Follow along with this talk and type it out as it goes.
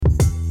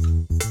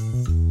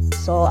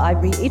So I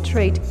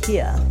reiterate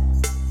here,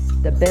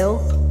 the bill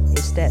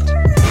is dead.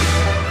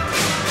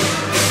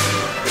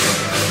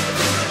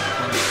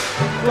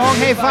 Long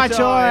Hei Fa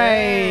Choi.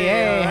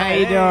 Hey, how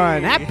you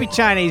doing? Happy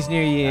Chinese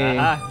New Year.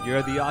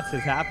 You're the ox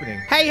is happening.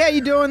 Hey, how you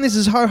doing? This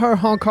is Ho Ho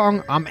Hong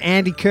Kong. I'm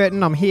Andy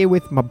Curtin. I'm here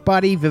with my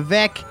buddy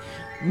Vivek.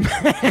 He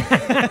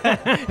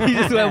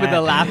just went with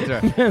the laughter.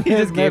 He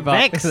just gave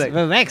up.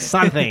 Vivek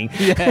something.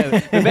 Yeah,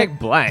 Vivek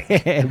blank.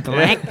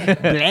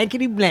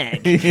 Blankety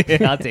blank.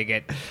 Yeah, I'll take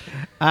it.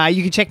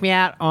 You can check me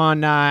out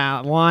on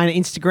line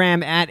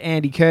Instagram at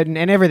Andy Curtin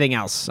and everything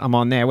else. I'm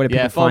on there. Where do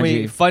Yeah, people find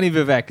you? Funny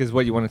Vivek is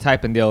what you want to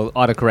type and they'll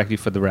autocorrect you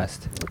for the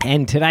rest.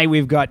 And today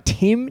we've got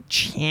Tim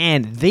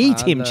Chan, the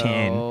Tim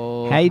Chan.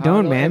 How you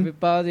doing, man?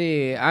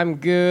 Everybody, I'm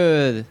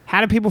good. How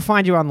do people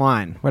find you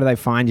online? Where do they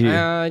find you? You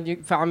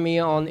can find me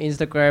on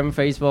Instagram,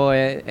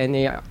 Facebook, and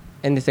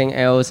anything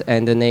else,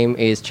 and the name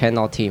is Chan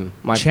Lock Tim.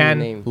 My full Chan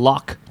name.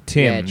 Lock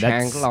Tim. Yeah,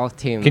 Chan Lock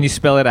Tim. Can you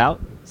spell it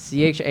out?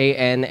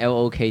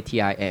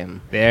 ChanLokTim.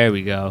 There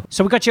we go.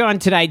 So we got you on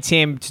today,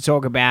 Tim, to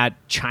talk about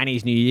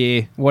Chinese New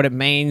Year, what it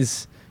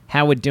means,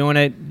 how we're doing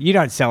it. You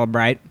don't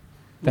celebrate.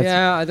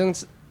 Yeah, I don't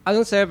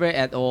celebrate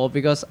at all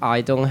because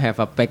I don't have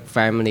a big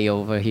family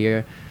over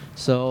here.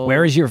 So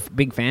Where is your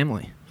big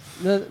family?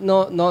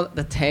 not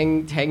the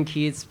 10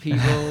 kids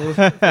people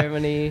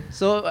family.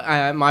 So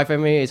my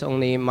family is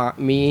only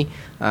me,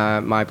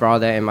 my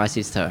brother, and my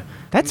sister.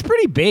 That's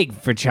pretty big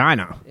for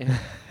China.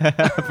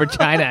 For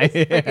China.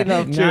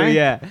 enough. No?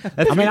 Yeah.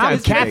 That's I mean, I'm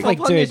It's like Catholic,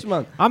 a dude.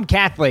 punishment. I'm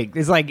Catholic.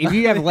 It's like if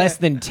you have less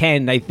than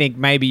 10, they think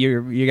maybe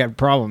you got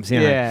problems.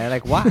 You know? Yeah,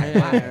 like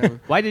why?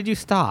 Why did you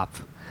stop?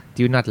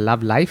 Do you not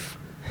love life?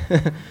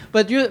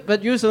 But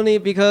usually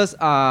because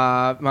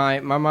my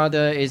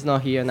mother is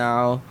not here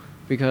now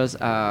because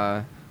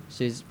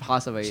she's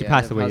passed away. She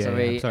passed away, yeah,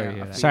 I'm sorry to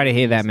hear that. Sorry to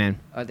hear that, man.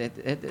 That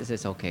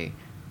is okay.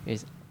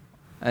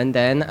 And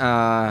then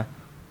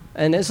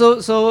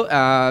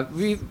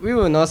we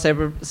will not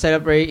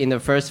celebrate in the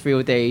first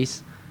few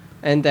days,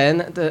 and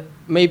then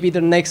maybe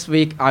the next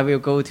week I will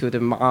go to the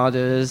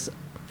mother's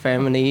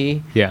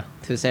family. Yeah.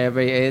 To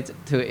celebrate it,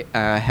 to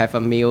have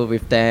a meal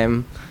with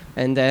them,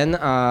 and then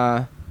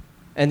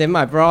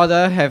my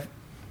brother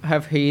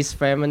have his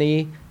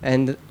family,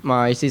 and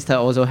my sister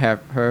also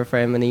have her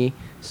family.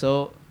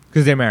 So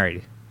Because they're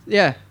married.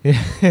 yeah,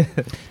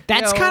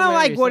 That's all kind of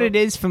like married, what so- it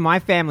is for my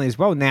family as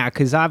well now,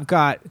 because I've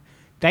got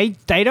they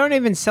don't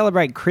even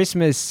celebrate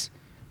Christmas.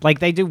 Like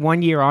they do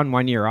 1 year on,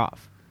 1 year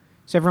off.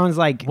 So everyone's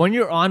like, 1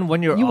 year on,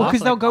 1 year Yeah, well, off.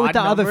 'cause they'll go with odd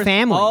the other numbers?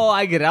 family. Oh,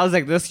 I get it. I was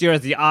like, this year is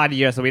the odd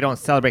year, so we don't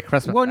celebrate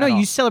Christmas. well, no, at all.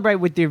 you celebrate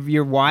with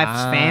your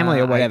wife's family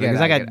or I whatever. get it,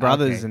 Because I I get got it.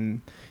 brothers Okay.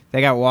 and they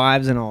got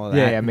wives and all of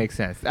that. Yeah, it makes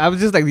sense. I was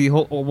just like the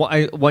whole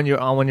 1 year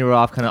on, 1 year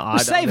off kind of odd.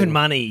 We're saving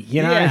money,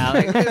 you know. Yeah,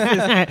 like,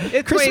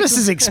 it's Christmas way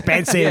is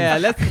expensive. Yeah,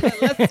 let's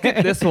skip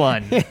this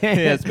one. Yeah,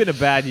 it's been a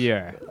bad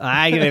year.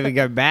 I can even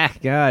go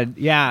back. God,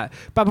 yeah.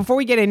 But before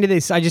we get into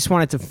this, I just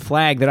wanted to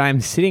flag that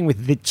I'm sitting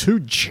with the two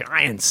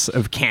giants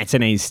of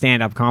Cantonese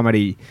stand-up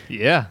comedy.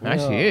 Yeah,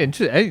 actually, yeah,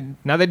 interesting.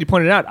 Now that you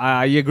pointed it out,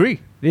 I agree.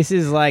 This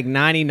is like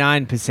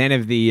 99%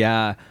 of the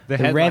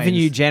headlines.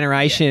 revenue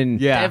generation.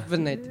 Yeah.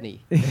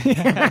 definitely.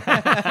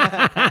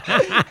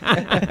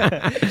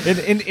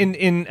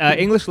 In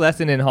English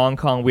lesson in Hong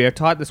Kong, we are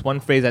taught this one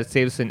phrase that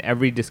saves us in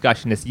every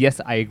discussion is "Yes,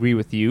 I agree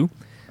with you,"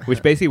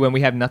 which basically when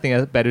we have nothing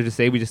else better to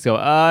say, we just go,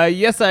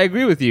 "Yes, I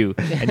agree with you,"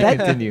 and you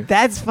continue.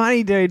 That's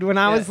funny, dude. When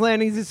I was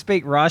learning to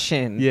speak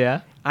Russian,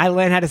 Yeah. I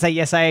learned how to say,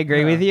 yes, I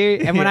agree with you.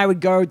 And when I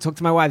would go talk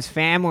to my wife's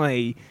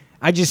family,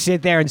 I just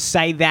sit there and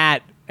say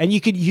that. And you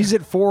could use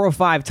it 4 or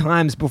 5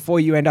 times before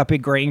you end up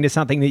agreeing to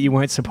something that you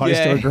weren't supposed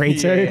to agree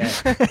to. yeah.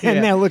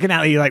 And they're looking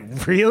at you like,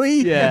 really?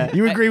 Yeah.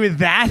 You agree with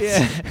that?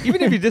 Yeah.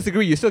 Even if you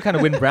disagree, you still kind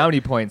of win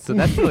brownie points, so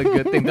that's still a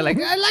good thing. They're like,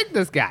 I like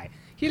this guy.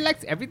 He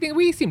likes everything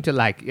we seem to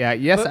like. Yeah,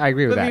 yes, I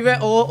agree with but that. we were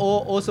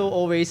also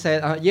always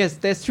said, yes,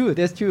 that's true.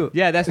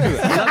 Yeah, that's true.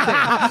 I love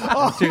that.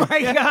 Oh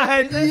my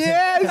God,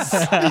 yes.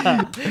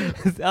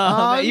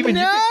 Oh, even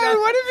no, you picked up-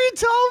 what have you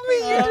told me?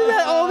 You do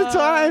that all the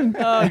time.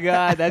 Oh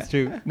God, that's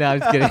true. No, I'm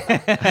just kidding.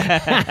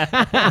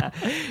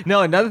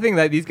 No, another thing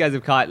that these guys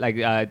have caught, like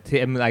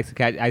Tim likes to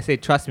catch. I say,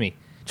 trust me,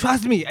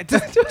 just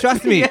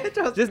trust me. Yeah,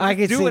 trust Just I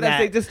can do see what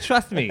that. I say. Just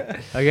trust me.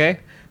 Okay.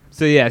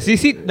 So yeah, so you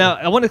see, now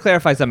I want to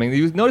clarify something.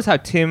 You notice how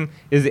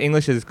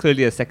English is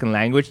clearly a second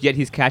language, yet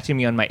he's catching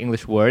me on my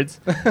English words.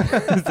 So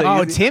Oh,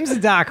 you- Tim's a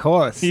dark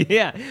horse.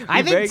 yeah. I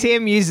you're very- think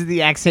Tim uses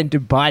the accent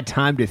to buy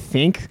time to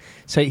think.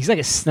 So he's like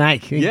a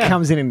snake. He Yeah.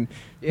 comes in and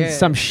Yeah.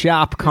 some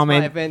sharp That's my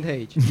comment.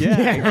 advantage.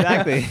 Yeah,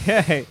 exactly.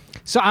 Yeah.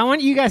 So I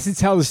want you guys to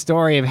tell the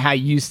story of how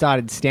you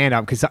started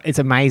stand-up because it's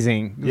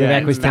amazing. Yeah,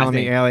 Vivek was it's telling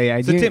me fascinating.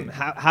 earlier. So You- Tim,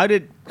 how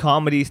did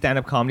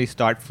stand-up comedy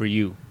start for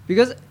you?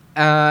 Because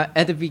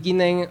at the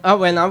beginning,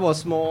 when I was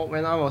small,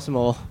 when I was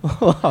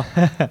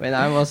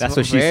That's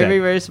what she very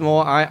said. very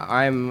small,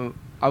 I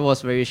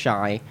was very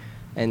shy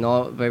and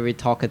not very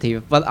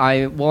talkative. But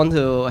I want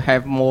to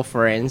have more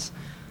friends,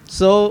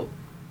 so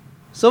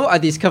I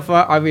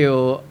discovered I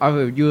will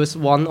use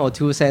 1 or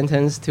 2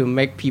 sentences to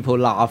make people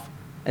laugh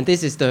and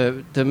this is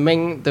the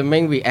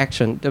main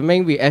reaction. The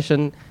main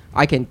reaction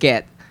I can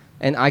get,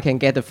 and I can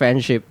get the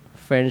friendship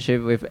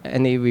with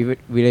any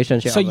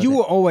relationship. So over you there.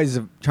 were always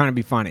trying to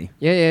be funny.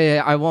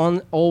 Yeah. I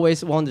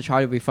always want to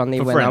try to be funny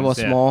For when I friends, was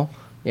yeah. small.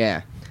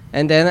 Yeah,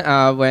 and then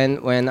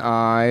when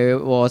I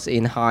was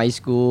in high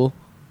school,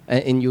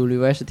 in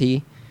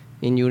university,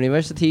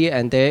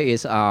 and there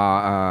is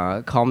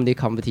a comedy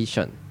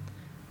competition.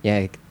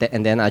 Yeah,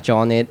 and then I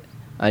joined it,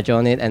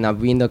 and I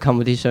win the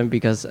competition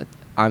because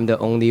I'm the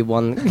only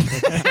one.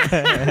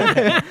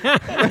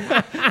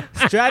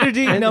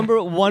 Strategy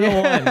number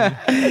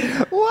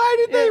 101. Why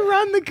did they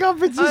run the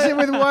competition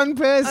with one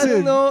person? I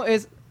don't know.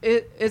 Is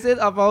it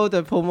about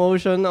the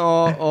promotion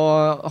or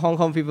Hong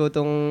Kong people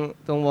don't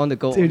want to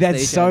go? Dude, on that's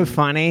stage so and-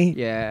 funny.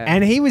 Yeah.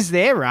 And he was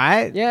there,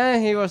 right? Yeah,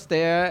 he was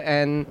there,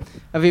 and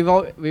we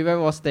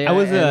was there. I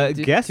was a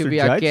and guest to or be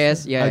judge? a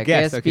guest. Yeah, A guest,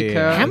 guest okay, speaker.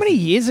 yeah. How many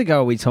years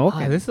ago are we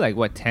talking? Oh, this is like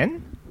what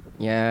 10?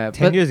 Yeah,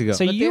 10 years ago.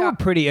 So But you they were are-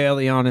 pretty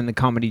early on in the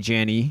comedy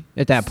journey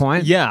at that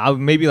point. Yeah,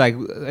 maybe like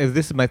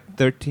this is my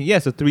 13. Yeah,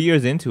 so 3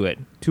 years into it,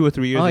 2 or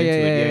 3 years Oh into yeah,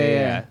 it.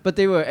 yeah. But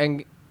they were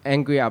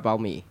angry about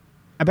me.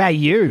 About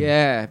you.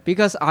 Yeah,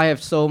 because I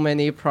have so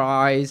many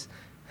prize.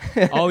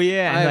 Oh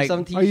yeah, I and have like,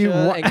 some Are you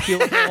T-shirt wa- and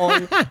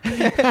coupon,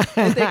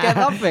 and they get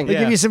nothing. They Yeah.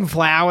 give you some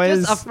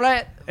flowers. Just a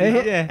flat.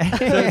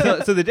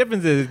 yeah. So the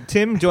difference is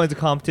Tim joins a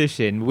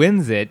competition,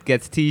 wins it,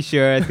 gets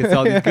T-shirts, gets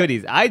all these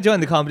goodies. I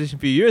joined the competition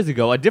a few years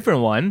ago, a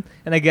different one,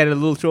 and I get a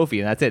little trophy,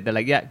 and that's it. They're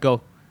like, yeah,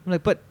 go. I'm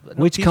like, but no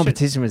Which T-shirt.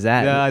 competition was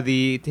that?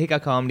 The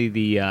Takeout Comedy,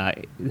 the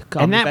and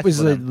comedy that was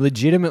festival.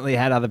 legitimately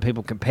had other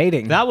people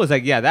competing. That was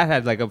like, yeah, that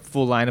had like a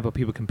full lineup of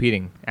people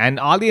competing. And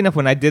oddly enough,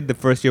 when I did the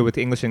first year with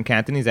English and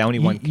Cantonese, I only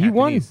won Cantonese. you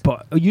won,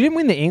 but you didn't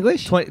win the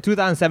English.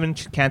 2007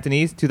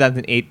 Cantonese,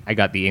 2008 I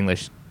got the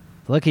English.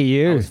 Look at I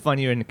you. was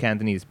funnier in the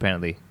Cantonese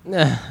apparently.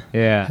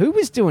 Yeah. Who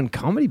was doing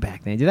comedy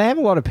back then? Did they have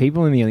a lot of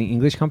people in the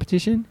English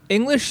competition?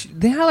 English,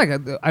 they had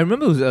like I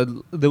remember it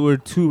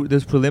was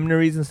there's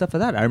preliminaries and stuff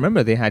like that. I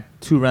remember they had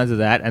 2 rounds of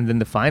that and then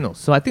the finals.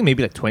 So I think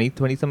maybe like 20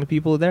 something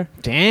people there.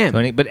 Damn.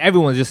 20, but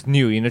everyone just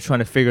knew, trying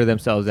to figure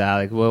themselves out.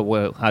 Like,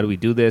 well, how do we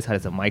do this? How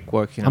does the mic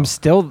work? I'm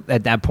still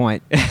at that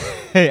point.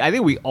 I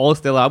think we all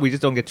still are. We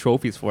just don't get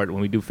trophies for it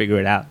when we do figure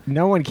it out.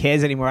 No one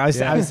cares anymore. I was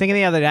thinking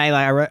the other day,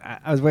 like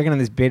I was working on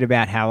this bit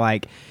about how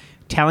like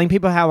telling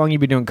people how long you've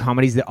been doing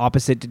comedy is the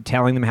opposite to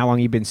telling them how long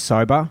you've been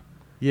sober.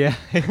 Yeah.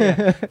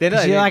 They're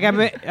 'Cause you're like,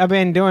 I've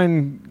been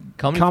doing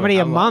Comedy comedy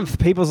for a how month.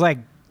 People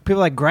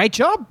like, great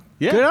job.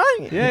 Yeah. Good on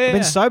you. Yeah, I've yeah.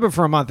 been sober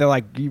for a month. They're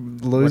like, you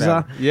loser.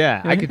 Whatever.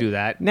 Yeah, I could do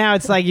that. Now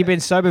it's like you've been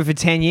sober for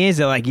 10 years.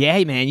 They're like,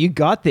 yeah, man, you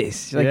got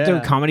this. You're like Yeah.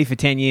 doing comedy for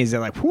 10 years. They're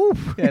like, whoop.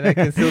 Yeah, and I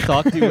can still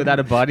talk to you without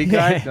a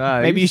bodyguard.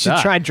 Yeah. Maybe you should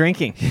suck. try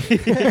drinking.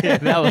 Yeah,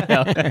 that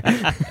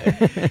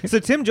would help. So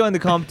Tim joined the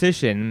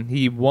competition.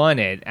 He won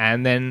it,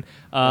 and then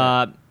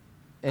I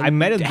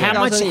met him. How there.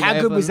 much? How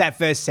good was 2011. that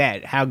first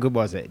set? How good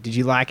was it? Did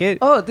you like it?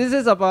 Oh, this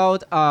is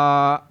about.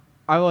 I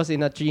was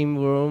in a gym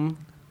room,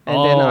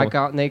 and then I Oh.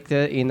 got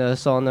naked in a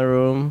sauna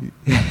room.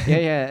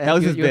 Yeah. That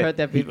was you, his you bit. heard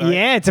that bit, right?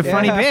 Yeah, it's a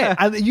funny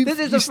bit. You, This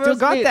is you the still first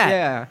got bit, that.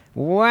 Yeah.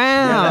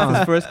 Wow. That's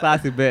his first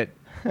classic bit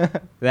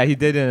that he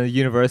did in a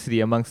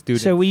university among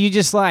students. So were you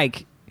just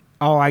like,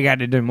 oh, I got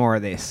to do more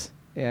of this?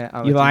 Yeah.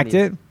 I'm You a liked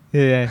genius. it?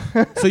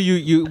 Yeah. So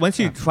you once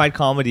you tried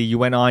comedy, you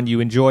went on,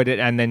 you enjoyed it,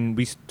 and then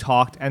we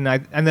talked, and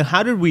then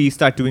how did we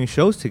start doing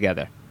shows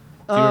together?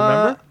 Do you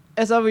remember?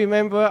 As I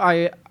remember,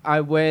 I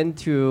went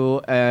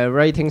to a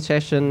writing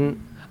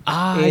session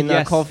in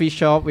a coffee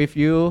shop with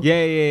you.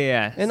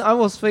 Yeah. And I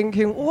was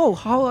thinking, whoa,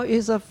 how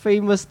is a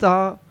famous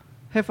star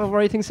have a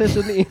writing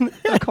session in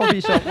a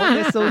coffee shop? Why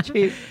that's so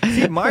cheap?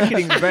 See,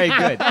 marketing is very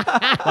good.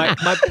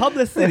 My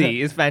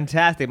publicity is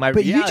fantastic. My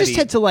But you reality, just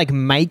had to like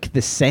make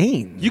the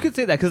scene. You could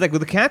say that because like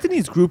the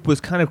Cantonese group was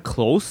kind of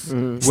close.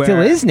 Still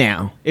where- is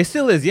now. It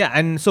still is, yeah.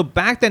 And so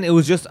back then it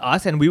was just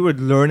us, and we were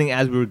learning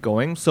as we were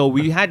going. So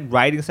we had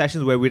writing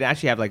sessions where we'd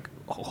actually have like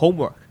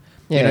homework.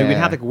 Yeah. We'd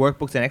have like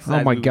workbooks and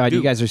exercises. Oh my we would god, you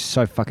do. guys are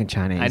so fucking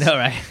Chinese. I know,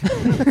 right?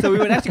 So we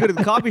would actually go to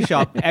the coffee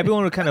shop.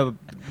 Everyone would kind of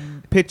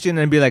pitch in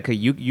and be like, hey,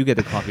 you get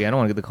the coffee. I don't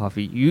want to get the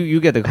coffee. You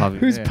get the coffee.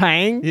 Who's Yeah.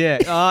 paying?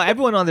 Yeah,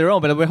 everyone on their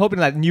own, but we're hoping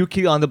that new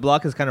kid on the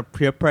block is kind of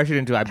peer pressured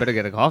into, I better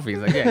get a coffee. He's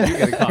like, yeah, you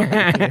get a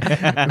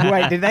coffee.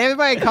 Wait, did they ever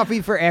buy a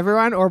coffee for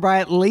everyone or buy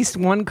at least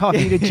one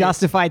coffee to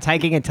justify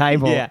taking a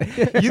table? Yeah.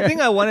 You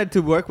think I wanted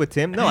to work with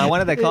Tim? No, I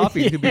wanted that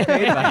coffee to be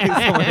paid by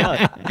someone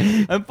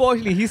else.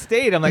 Unfortunately, he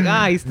stayed. I'm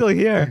like, he's still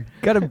here.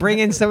 Got to bring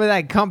in some of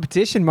that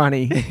competition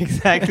money.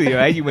 Exactly,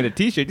 right? You win a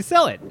t-shirt, you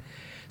sell it.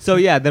 So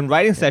yeah, then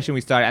writing session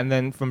we started, and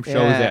then from shows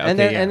there. and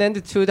then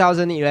the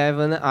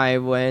 2011 I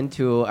went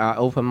to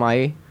open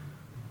mic.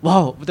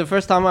 Wow, the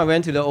first time I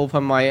went to the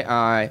open mic,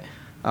 I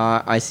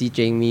see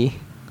Jamie.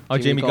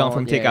 Jamie Gong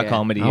from Takeout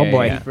Comedy. Oh, yeah,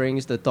 boy. yeah. He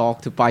brings the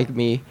dog to bite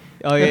me.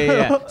 Oh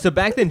yeah. So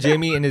back then,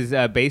 Jamie in his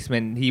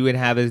basement, he would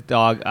have his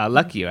dog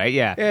Lucky, right?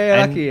 Yeah.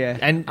 Yeah, And- Lucky, yeah.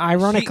 And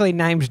Ironically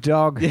named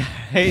dog. she,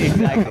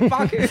 exactly.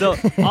 Fuck it. So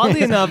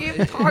oddly enough,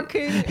 Keep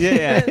talking.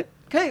 yeah.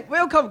 Okay,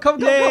 welcome, come.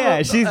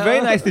 Yeah, she's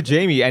very nice to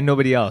Jamie and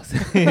nobody else.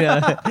 You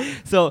know?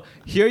 So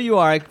here you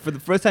are for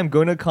the first time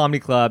going to a comedy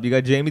club. You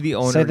got Jamie, the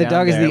owner. So the down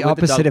dog is there the with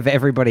opposite of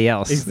everybody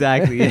else.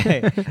 Exactly.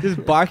 Yeah.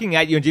 Just barking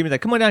at you, and Jamie's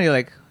like, "Come on down." You're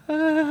like,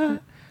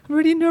 "I'm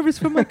really nervous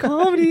for my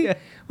comedy.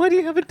 Why do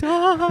you have a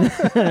dog?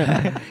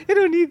 I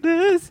don't need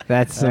this."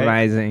 That's Right?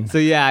 amazing. So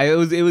yeah, it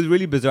was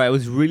really bizarre. It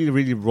was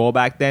really raw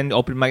back then.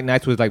 Open mic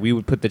nights was like we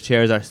would put the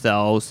chairs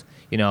ourselves.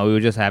 You know, we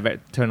would just have it,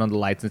 turn on the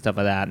lights and stuff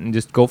like that, and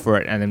just go for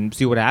it, and then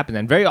see what happened.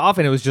 And very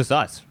often it was just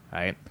us,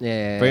 right?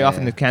 Yeah. Very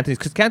often the Cantonese,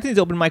 because Cantonese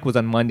open mic was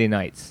on Monday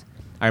nights.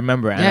 I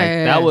remember, and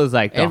Yeah. that was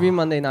like Every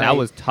Monday night. That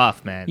was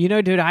tough, man. You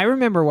know, dude, I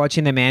remember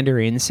watching the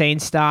Mandarin scene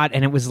start,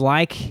 and it was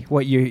like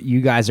what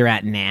you guys are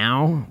at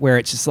now, where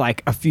it's just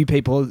like a few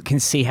people can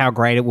see how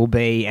great it will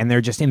be, and they're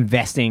just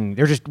investing.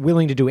 They're just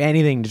willing to do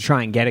anything to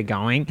try and get it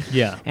going.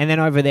 Yeah. And then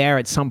over there,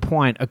 at some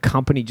point, a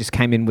company just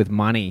came in with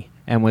money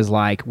and was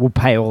like, "We'll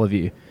pay all of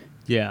you,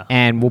 Yeah.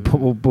 and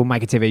we'll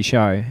make a TV show."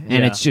 And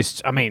Yeah. it's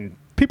just, I mean,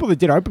 people that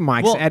did open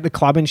mics Well- at the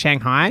club in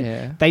Shanghai,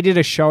 Yeah. they did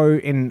a show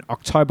in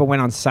October,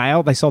 went on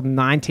sale. They sold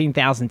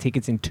 19,000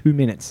 tickets in 2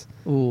 minutes.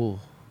 Ooh.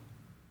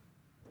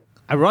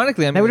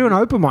 Ironically, I mean, They were doing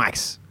open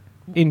mics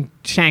in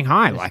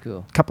Shanghai That's like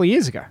cool. a couple of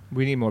years ago.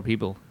 we need more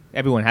people.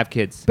 Everyone have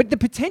kids. But the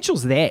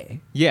potential's there.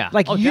 Yeah.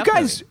 Like, Oh, you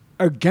definitely. guys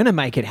are going to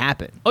make it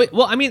happen. Oh,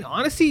 well, I mean,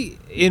 honestly,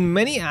 in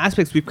many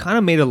aspects, we've kind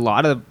of made a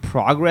lot of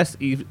progress,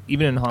 even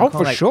in Hong Oh,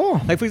 Kong. for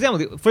sure. Like, for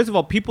example, first of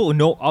all, people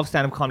know of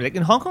stand-up comedy. Like,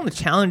 in Hong Kong, the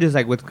challenge is,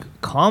 like, with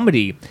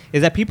comedy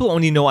is that people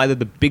only know either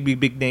the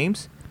big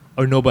names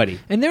or nobody.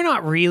 And they're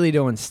not really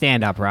doing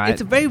stand-up, right? It's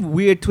a very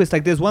weird twist.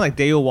 Like, there's one like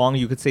Dale Wong,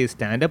 you could say is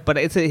stand-up, but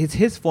it's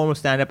his form of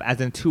stand-up,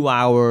 as in 2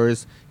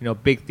 hours, you know,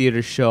 big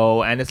theater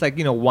show, and it's like,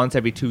 you know, once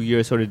every 2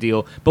 years sort of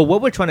deal. But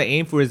what we're trying to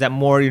aim for is that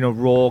more, you know,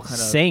 raw kind of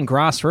Seeing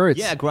grassroots.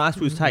 yeah,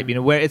 grassroots type, you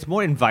know, where it's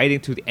more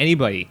inviting to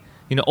anybody.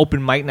 You know,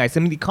 open mic nights.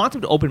 I mean, the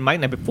concept of open mic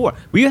night before,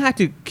 we had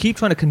to keep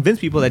trying to convince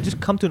people that just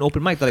come to an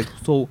open mic. They're like,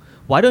 so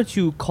why don't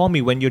you call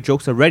me when your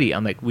jokes are ready?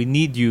 I'm like, we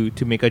need you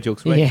to make our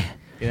jokes ready. Yeah.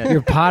 You know?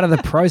 You're part of the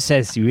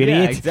process, you Yeah,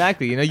 idiot.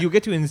 exactly. You know, you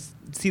get to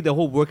see the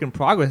whole work in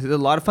progress. It's a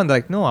lot of fun. They're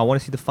like, no, I want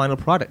to see the final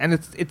product, and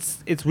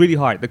it's really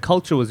hard. The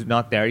culture was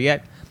not there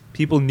yet.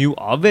 People knew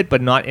of it,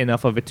 but not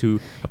enough of it to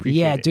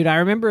appreciate Yeah, it. dude, I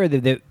remember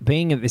the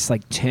being at this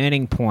like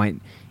turning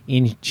point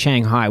in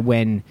Shanghai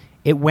when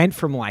it went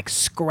from like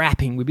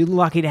scrapping. We'd be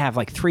lucky to have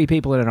like 3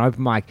 people at an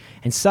open mic,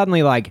 and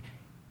suddenly like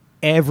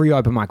every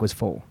open mic was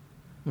full.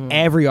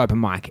 Every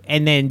open mic.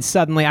 And then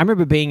suddenly I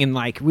remember being in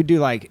like we'd be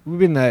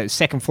in the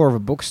second floor of a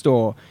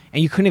bookstore,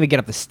 and you couldn't even get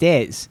up the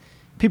stairs.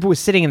 People were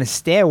sitting in the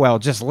stairwell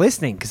just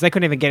listening because they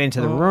couldn't even get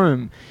into the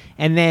room.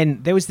 And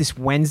then there was this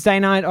Wednesday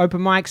night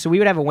open mic. So we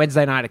would have a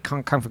Wednesday night at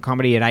Kung Fu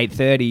Comedy at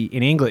 8:30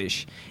 in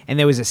English, and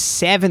there was a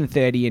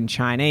 7:30 in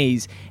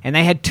Chinese, and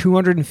they had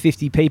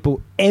 250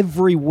 people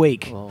every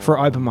week for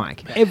open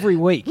mic. Every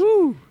week.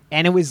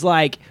 And it was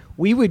like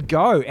we would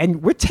go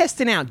and we're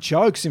testing out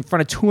jokes in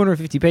front of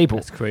 250 people.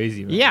 That's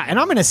crazy, man. Yeah, and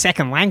I'm in a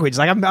second language.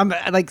 Like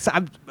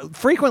I'm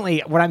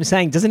frequently what I'm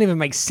saying doesn't even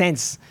make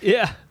sense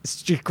Yeah.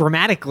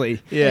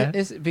 grammatically. Yeah.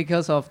 It's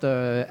because of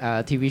the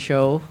TV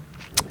show.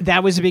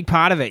 That was a big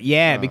part of it.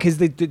 Yeah, because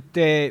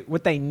the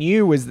what they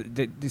knew was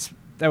that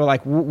they were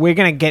like, we're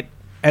going to get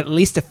at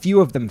least a few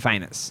of them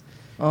famous.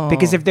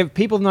 Because if the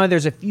people know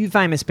there's a few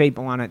famous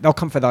people on it, they'll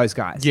come for those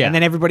guys. Yeah. And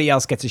then everybody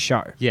else gets a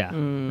show. Yeah.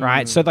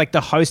 Right? So like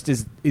the host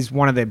is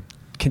one of the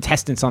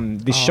contestants on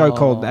this show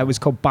called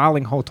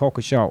Barling Hall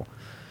Talker Show.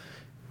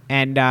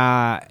 And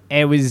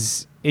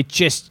it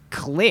just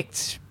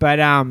clicked. But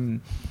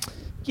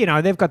you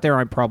know, they've got their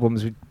own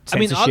problems with I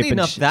mean, censorship oddly and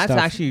enough, that's stuff.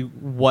 actually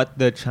what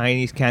the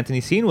Chinese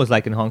Cantonese scene was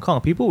like in Hong Kong.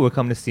 People were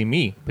coming to see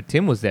me, but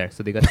Tim was there,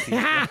 so they got to see me.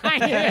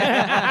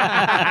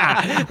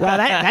 Well,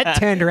 that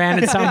turned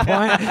around at some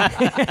point.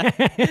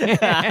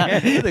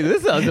 Like,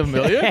 this sounds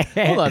familiar.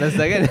 Hold on a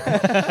second.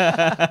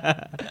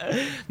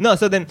 No,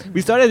 so then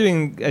we started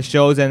doing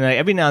shows, and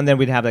every now and then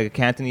we'd have like a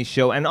Cantonese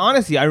show. And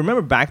honestly, I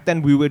remember back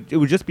then it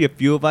would just be a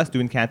few of us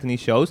doing Cantonese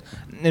shows,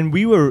 and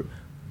we were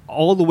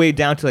all the way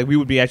down to like we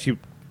would be actually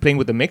playing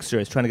with the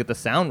mixers, trying to get the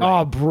sound right.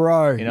 Oh,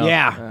 bro. You know,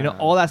 Yeah. you know,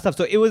 all that stuff.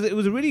 So it was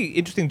a really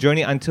interesting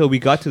journey until we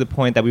got to the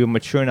point that we were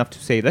mature enough to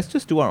say, let's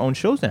just do our own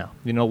shows now.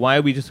 You know, why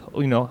are we just,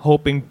 you know,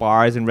 hoping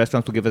bars and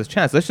restaurants will give us a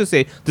chance? Let's just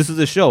say this is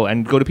a show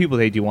and go to people.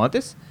 Hey, do you want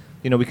this?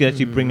 You know, we could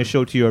actually bring a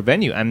show to your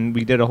venue, and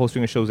we did a whole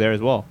string of shows there as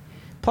well.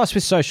 Plus,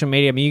 with social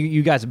media, I mean,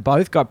 you guys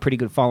both got pretty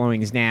good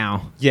followings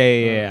now.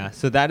 Yeah.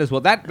 So that as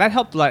well. That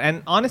helped a lot.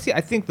 And honestly,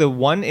 I think the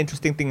one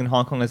interesting thing in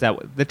Hong Kong is that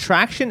the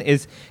traction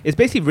is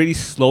basically really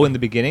slow in the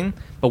beginning,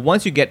 but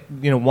once you get,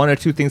 you know, one or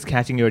two things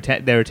catching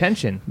their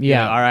attention, you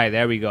know, all right,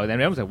 there we go. Then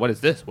everyone's like, what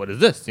is this? What is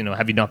this? You know,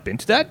 have you not been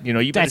to that? You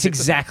know, That's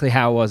exactly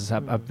how it was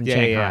up in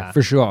Shanghai, yeah.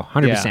 for sure,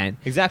 100%. Yeah,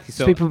 exactly.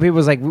 So people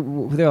was like,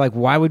 they're like,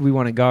 why would we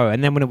want to go?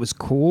 And then when it was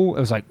cool, it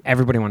was like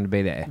everybody wanted to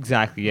be there.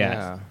 exactly,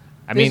 yeah.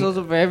 I This mean,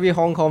 also very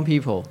Hong Kong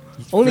people.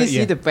 Only yeah.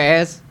 see the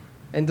best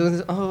and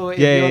don't. Oh, if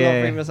Yeah, you're yeah, not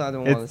yeah. famous, I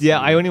don't want It's, to. yeah,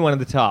 I only wanted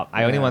the top.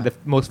 I only Yeah. wanted the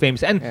most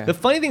famous. And Yeah. the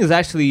funny thing is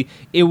actually,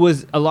 it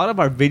was a lot of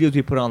our videos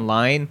we put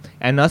online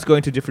and us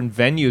going to different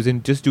venues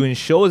and just doing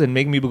shows and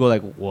making people go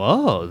like,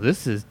 whoa,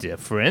 this is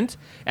different.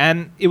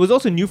 And it was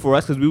also new for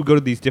us because we would go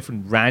to these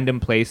different random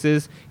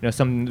places,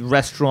 some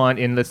restaurant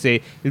in, let's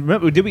say,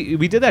 remember,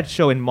 we did that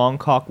show in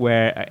Mongkok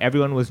where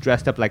everyone was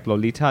dressed up like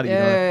Lolita,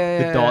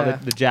 the doll,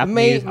 the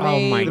Japanese. Oh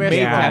my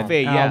Maid God.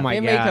 Cafe, yeah. Oh my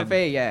Maid God.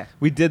 Cafe, yeah.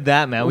 We did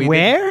that, man. We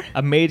Where? did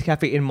a maid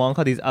cafe in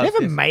Mongkok. These They have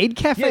a maid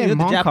cafe yeah, in the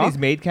Mongkok? Japanese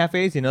maid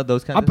cafes,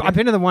 those kinds of things. I've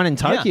been to the one in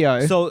Tokyo.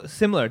 Yeah. So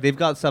similar. They've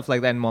got stuff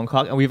like that in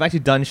Mongkok, and we've actually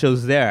done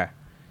shows there.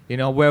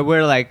 Where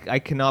we're like, I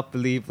cannot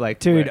believe, like,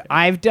 Dude,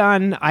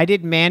 we're- I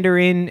did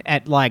Mandarin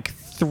at like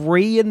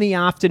 3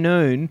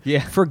 p.m.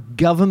 Yeah. for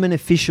government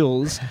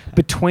officials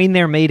between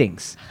their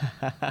meetings.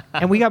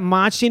 And we got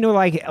marched into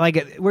like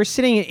we're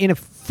sitting in a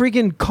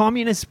friggin'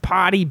 Communist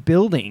Party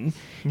building.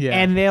 Yeah.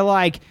 And they're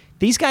like,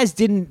 these guys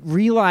didn't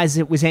realize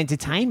it was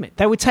entertainment.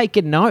 They were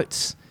taking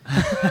notes.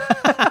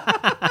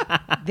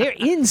 They're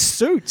in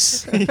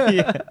suits.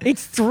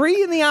 It's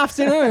 3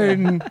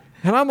 p.m.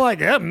 And I'm like,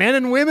 yeah, men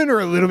and women are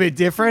a little bit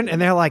different.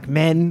 And they're like,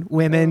 men,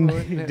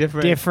 women,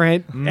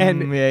 different.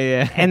 And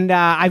yeah. and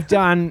I've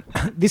done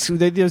this.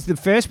 There was the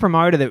first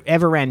promoter that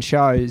ever ran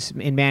shows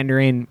in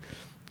Mandarin.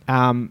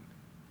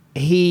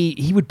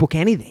 He would book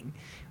anything.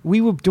 We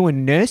were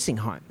doing nursing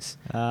homes.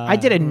 I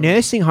did a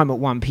nursing home at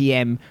 1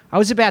 p.m. I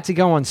was about to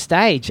go on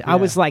stage. I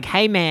was like,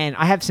 hey, man,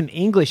 I have some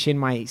English in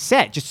my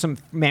set, just some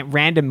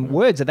random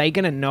words. Are they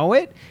going to know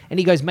it? And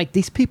he goes, mate,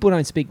 these people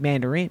don't speak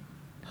Mandarin.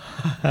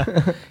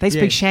 They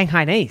speak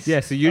Shanghainese. Yeah,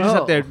 so you're just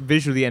up Oh. there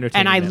visually entertaining.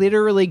 And I them.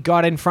 literally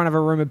got in front of a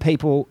room of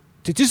people,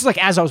 just like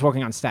as I was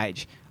walking on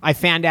stage, I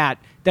found out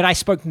that I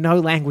spoke no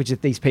language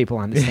that these people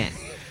understand.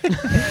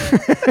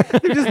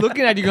 They're just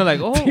looking at you going like,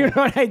 oh. You know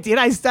what I did?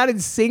 I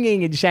started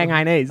singing in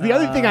Shanghainese. The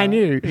only thing I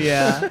knew.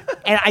 Yeah.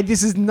 And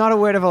this is not a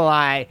word of a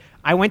lie.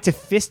 I went to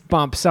fist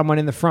bump someone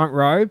in the front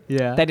row.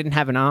 Yeah. They didn't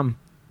have an arm.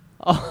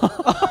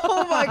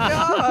 Oh my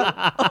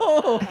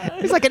god!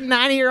 It was like a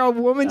 90-year-old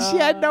woman. She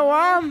had no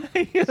arm.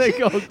 You're like,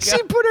 oh, God.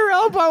 She put her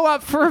elbow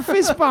up for a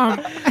fist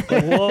bump.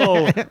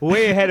 Whoa.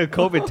 Way ahead of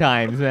COVID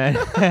times, man.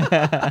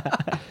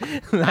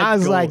 I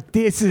was like,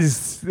 this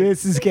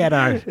is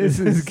ghetto. This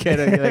is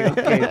ghetto. You're like,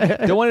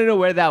 okay. Don't want to know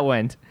where that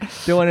went.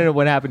 Don't want to know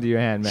what happened to your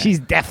hand, man. She's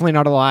definitely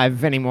not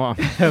alive anymore.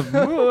 I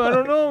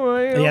don't know,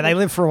 man. Yeah, they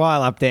lived for a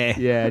while up there.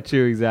 Yeah,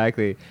 true,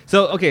 exactly.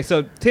 So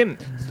Tim,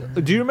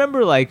 do you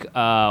remember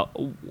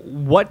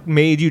what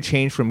made you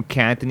change from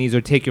Cantonese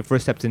or take your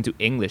first steps into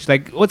English?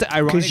 Like, what's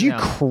ironic Because you now?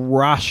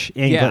 crush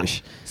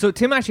English. Yeah. So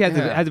Tim actually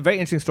has a very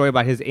interesting story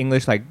about his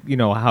English, like,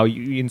 how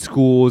you in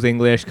school's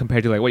English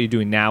compared to like what you're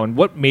doing now, and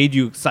what made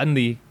you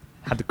suddenly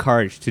have the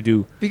courage to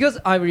do. Because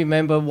I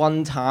remember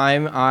one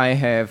time I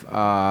have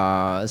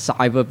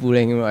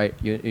cyberbullying, right?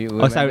 You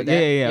remember cyber- that?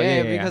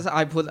 yeah. Because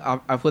I put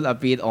a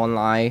bit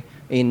online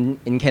in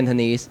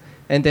Cantonese,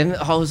 and then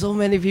so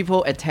many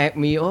people attack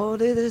me. Oh,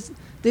 this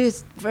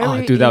very.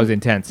 Oh, dude, that was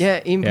intense. Yeah,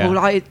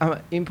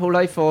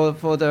 impolite for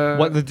the.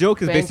 What the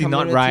joke is fan basically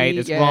not right.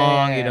 It's community.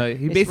 wrong. Yeah,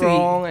 He it's basically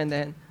wrong, and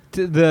then.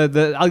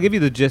 the I'll give you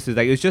the gist. Is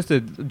like it's just a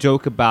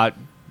joke about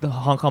the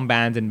Hong Kong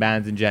bands and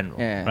bands in general,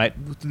 Yeah. right?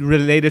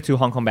 Related to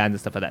Hong Kong bands and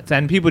stuff like that.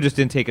 And people just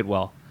didn't take it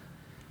well.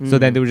 So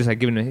then they were just like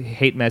giving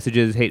hate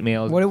messages, hate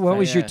mails. What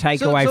was your Yeah.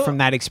 takeaway So- from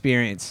that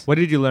experience? What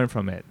did you learn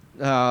from it?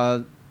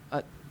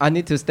 I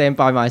need to stand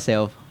by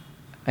myself.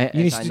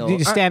 You need I to- know. you need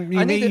to stand-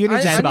 you need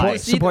to support-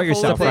 see support the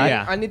yourself, whole thing. right?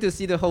 Yeah. I need to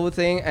see the whole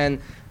thing and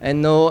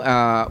know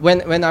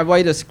when I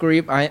write a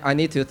script, I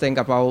need to think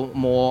about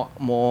more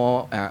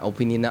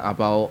opinion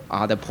about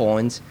other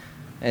points,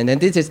 and then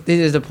this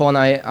is the point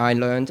I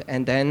learned,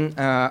 and then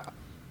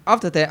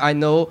after that I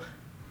know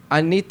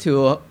I need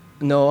to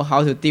know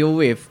how to deal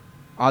with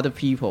other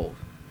people.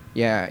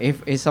 Yeah,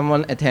 if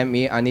someone attack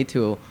me, I need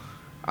to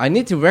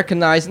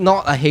recognize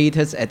not a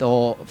haters at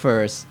all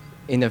first.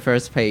 In the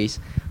first place,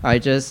 I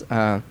just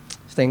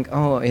think,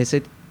 oh, is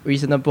it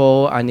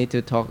reasonable? I need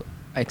to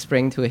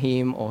explain to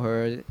him or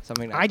her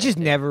something like that. I just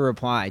never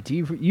reply. Do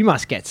you? You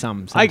must get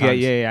some. I get, sometimes.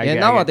 yeah. I get.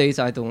 Nowadays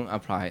I don't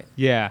apply.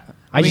 Yeah.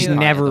 I just mean,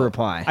 never I-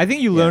 reply. I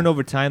think you learn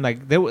over time.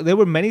 Like there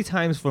were many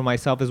times for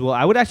myself as well.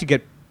 I would actually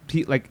get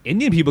like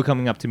Indian people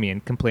coming up to me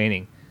and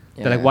complaining.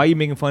 They're like, Yeah. "Why are you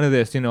making fun of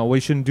this? We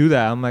shouldn't do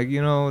that." I'm like,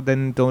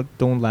 then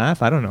don't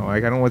laugh. I don't know.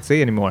 Like I don't know what to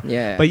say anymore.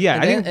 Yeah. But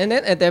yeah, and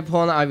then at that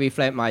point I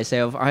reflect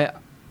myself.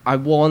 I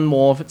want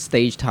more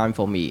stage time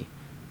for me.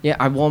 Yeah,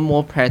 I want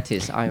more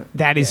practice.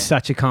 That is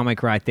such a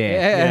comic right there.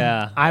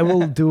 Yeah. I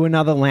will do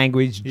another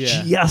language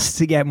Yeah. just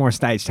to get more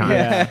stage time.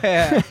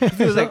 Yeah. It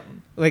was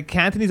like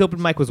Cantonese open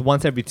mic was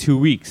once every 2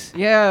 weeks,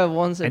 Yeah,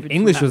 once and every 2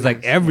 English was like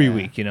weeks. every Yeah.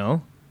 week.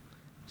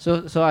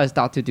 So I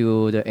start to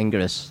do the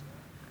English.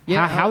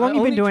 How long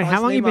you been doing-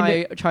 how long you been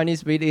my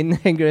Chinese bit in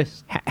English?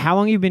 How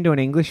long you been doing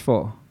English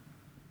for?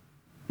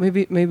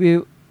 Maybe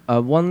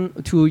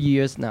 1-2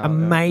 years now.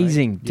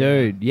 Amazing, Yeah.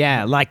 dude.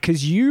 Yeah, like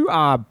because you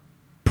are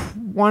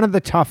one of the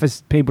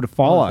toughest people to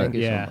follow Oh, thank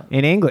you so Yeah. much.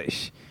 in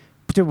English.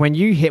 Dude, when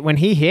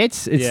he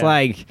hits, it's Yeah.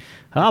 like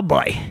oh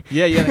boy.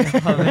 Yeah, yeah.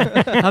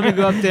 Like, I'm gonna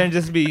go up there and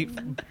just be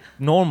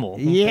normal.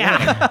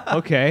 Yeah.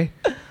 Okay.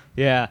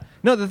 Yeah.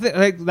 No,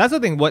 that's the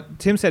thing. What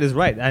Tim said is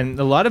right, and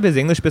a lot of his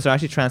English bits are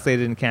actually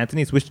translated in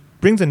Cantonese, which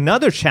brings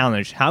another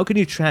challenge. How can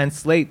you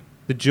translate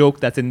the joke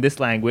that's in this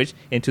language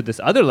into this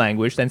other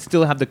language, and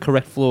still have the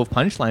correct flow of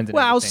punchlines? And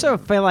Well, I everything? also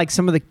feel like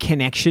some of the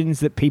connections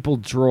that people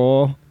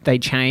draw, they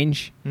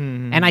change.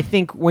 Mm-hmm. And I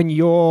think when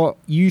you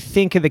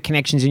think of the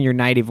connections in your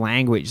native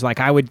language, like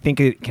I would think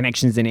of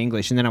connections in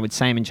English, and then I would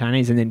say them in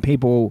Chinese, and then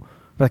people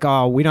were like,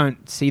 oh, we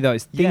don't see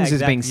those Yeah, things as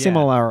being exactly, yeah.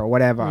 similar or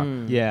whatever.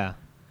 Yeah.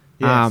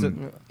 Yeah.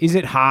 Is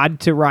it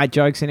hard to write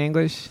jokes in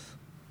English?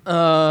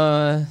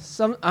 I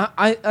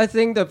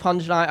think the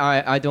punchline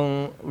I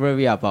don't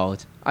worry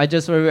about. I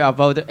just worry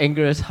about the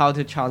English, how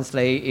to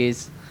translate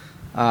is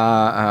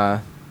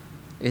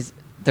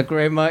the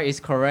grammar is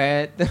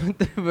correct,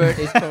 the word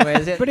is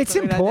correct. But it's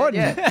something like that.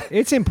 important. Yeah.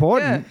 It's Yeah,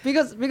 important.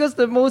 because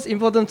the most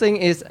important thing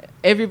is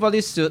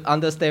everybody should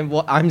understand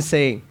what I'm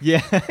saying. Yeah,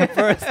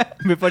 first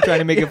before trying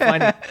to make it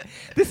funny.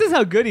 This is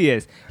how good he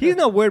is. He's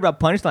not worried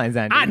about punchlines,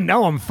 Andy. I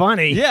know I'm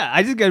funny. Yeah,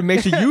 I just gotta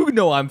make sure you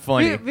know I'm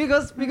funny.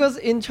 Because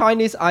in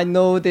Chinese I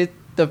know that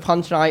the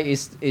punchline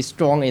is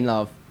strong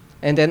enough,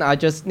 and then I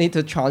just need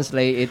to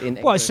translate it in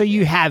English. Well, so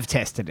you have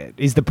tested it,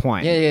 is the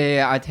point.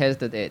 Yeah. I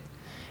tested it.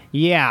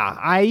 Yeah,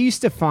 I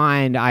used to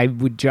find I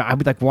would be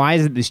like, why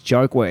isn't this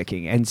joke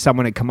working? And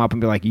someone would come up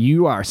and be like,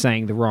 you are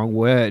saying the wrong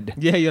word.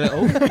 Yeah, you're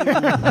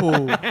like,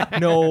 oh,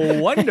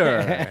 no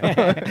wonder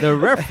the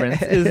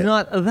reference is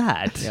not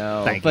that.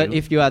 Yeah, Thank but you.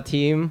 if you are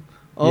team,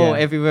 Yeah.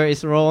 everywhere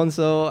is wrong.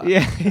 So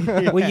Yeah.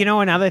 Well, you know,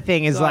 another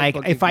thing is So I like,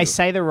 forgive if I you.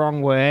 say the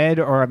wrong word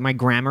or my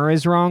grammar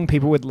is wrong,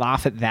 people would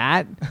laugh at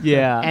that.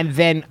 Yeah. And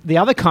then the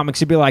other comics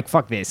would be like,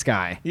 fuck this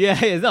guy. Yeah,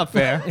 it's not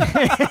fair.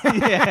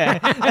 Yeah,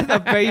 that's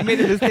not fair. You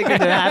made a mistake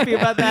and they're happy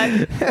about that.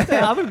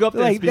 I'm gonna go up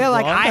there and Like, speak they're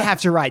like, wrong. I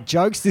have to write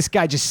jokes. This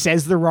guy just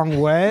says the wrong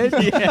word.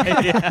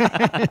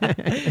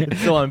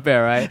 It's so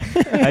unfair, right?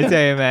 I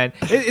tell you, man.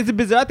 It's a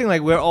bizarre thing.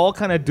 Like, we're all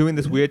kind of doing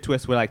this weird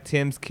twist where, like,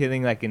 Tim's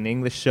killing, like, in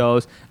English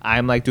shows.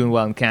 I'm, like, doing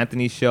well in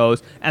Cantonese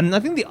shows. And I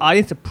think the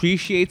audience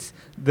appreciates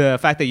the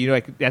fact that, you know,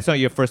 like, that's not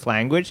your first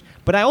language.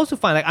 But I also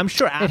find, like, I'm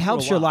sure after It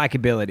helps a your while-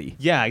 likability.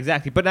 Yeah,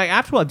 exactly. But, like,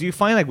 after a while, do you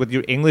find, like, with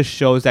your English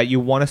shows that you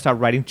want to start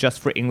writing just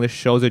for English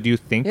shows, or do you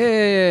think?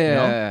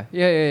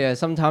 Yeah.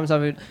 Sometimes I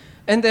will,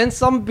 and then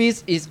some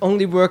bits is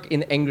only work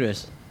in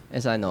English,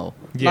 as I know.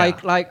 Yeah.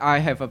 Like I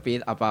have a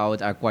bit about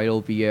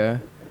Guido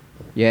beer.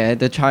 Yeah,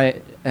 the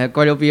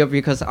Guido beer,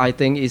 because I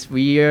think it's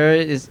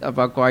weird. It's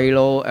about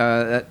Guido.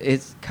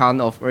 It's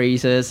kind of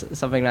racist,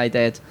 something like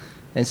that.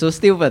 And so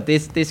stupid.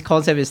 This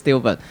concept is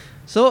stupid.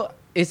 So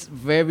it's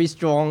very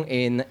strong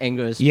in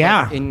English.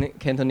 Yeah. But in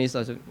Cantonese,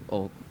 I said,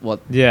 what?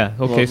 Yeah,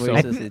 okay, What so.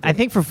 was it? I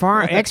think for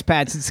foreign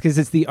expats, it's because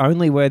it's the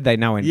only word they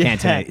know in Yeah.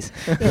 Cantonese.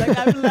 Like,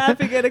 I'm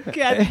laughing at a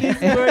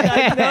Cantonese word.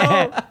 I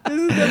know.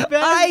 This is the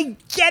best. I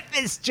get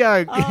this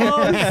joke.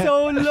 Oh,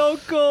 so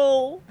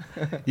local.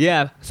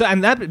 Yeah. So,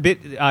 and that bit,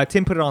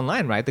 Tim put it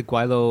online, right? The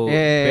Guilo.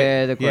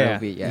 Yeah, bit? the Guido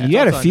beer, yeah. You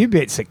had a Also- few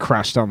bits that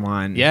crushed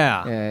online.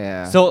 Yeah.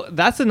 Yeah. So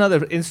that's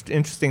another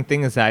interesting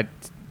thing is that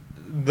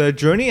the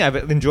journey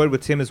I've enjoyed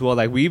with Tim as well.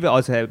 Like, we've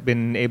also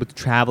been able to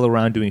travel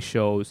around doing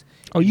shows.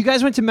 Oh, you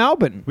guys went to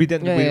Melbourne. We Yeah,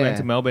 went yeah.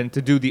 to Melbourne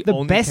to do the The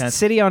only best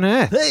city on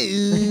earth.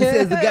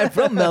 Says the guy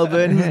from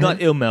Melbourne who's not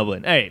ill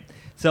Melbourne. All right.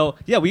 So,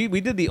 yeah, we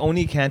did the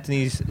only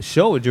Cantonese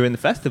show during the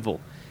festival.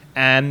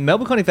 And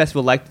Melbourne Comedy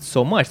Festival liked it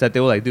so much that they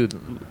were like, dude,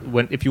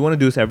 if you want to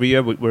do this every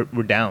year,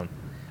 we're down.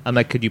 I'm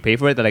like, could you pay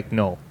for it? They're like,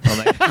 no. I'm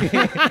like, it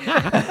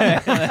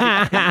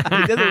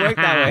doesn't work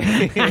that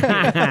way.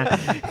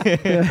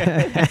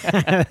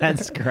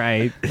 That's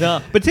great.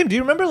 No, but Tim, do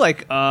you remember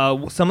like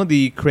some of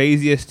the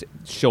craziest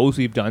shows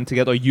we've done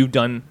together, or you've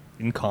done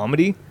in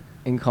comedy?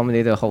 In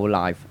comedy the whole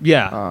life.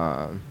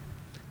 Yeah.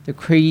 The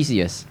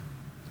craziest.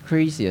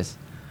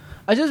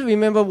 I just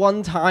remember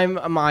one time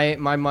my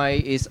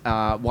mic is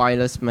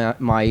wireless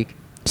mic.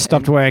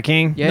 Stopped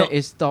working. Yeah, No,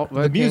 it stopped the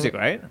working. music,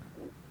 right?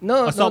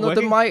 No, stopped the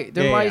working? mic.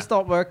 The Yeah, mic yeah.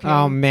 stopped working.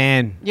 Oh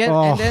man. Yeah,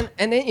 Oh.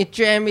 and then it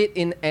jammed it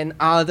in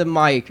another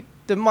mic.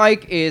 The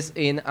mic is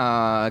in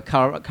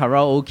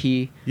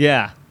karaoke.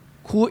 Yeah.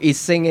 Who is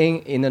singing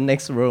in the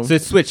next room? So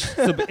it switched.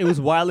 So it was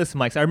wireless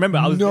mics. I remember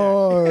I was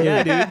No. there.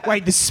 Yeah, dude.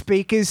 Wait, the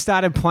speakers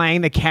started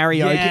playing the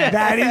karaoke. Yes.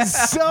 That is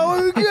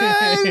so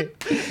good.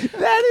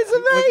 That is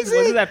amazing.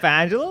 Was it at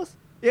Angelo's?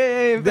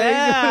 yeah,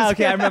 Yeah.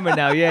 Okay, I remember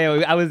now.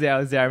 Yeah, I was there.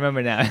 I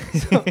remember now.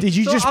 Did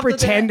you So just after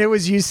pretend that- it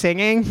was you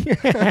singing?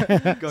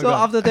 So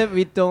after that,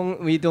 we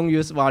don't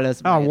use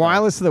wireless. Oh, mic.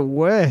 wireless are the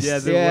worst. Yeah,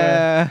 the-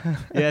 Yeah.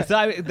 Yeah,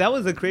 so that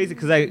was a crazy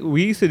because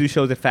we used to do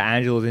shows at Fat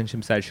Angelo's in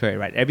Shimside Choi,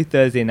 right? Every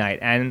Thursday night,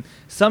 and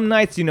some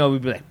nights, you know,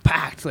 we'd be like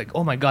packed, like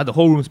oh my god, the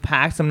whole room's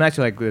packed. Some nights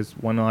you're like, there's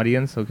one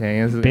audience,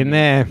 okay, Been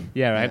there.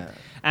 yeah, right. Yeah.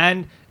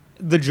 And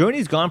the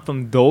journey's gone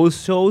from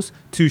those shows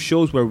to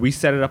shows where we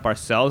set it up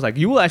ourselves. Like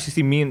you will actually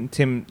see me and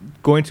Tim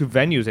going to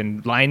venues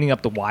and lining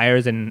up the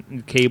wires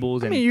and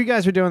cables I and mean, you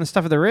guys were doing the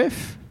stuff at the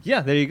Riff. yeah,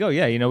 there you go.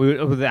 Yeah, you know,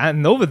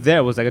 and over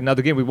there was like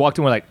another game. We walked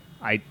in, we're like,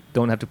 I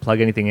don't have to plug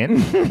anything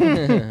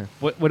in.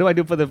 What do I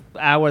do for the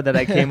hour that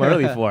I came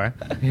early for?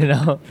 You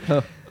know?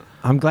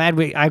 I'm glad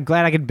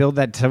I could build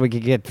that so we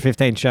could get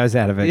 15 shows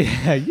out of it.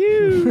 Yeah,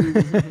 you.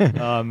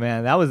 Oh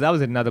man, that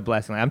was another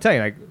blessing. I'm telling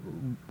you, like,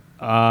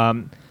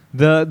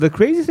 the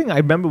crazy thing I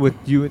remember with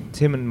you,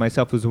 Tim, and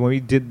myself was when we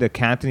did the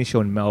Cantonese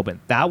show in Melbourne.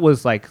 That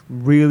was like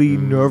really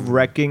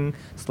nerve-wracking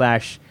 /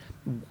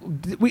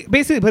 we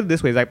basically put it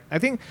this way. Like, I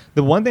think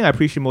the one thing I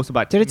appreciate most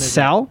about Did Tim it is that-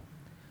 sell?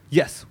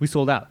 Yes, we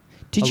sold out.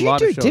 Did A you lot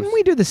do? of shows. Didn't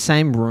we do the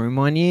same room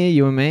one year,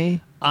 you and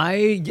me?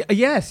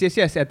 Yes,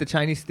 at the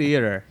Chinese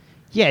theater.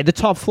 Yeah, the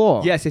top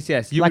floor. Yes.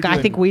 You Like were I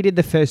doing- think we did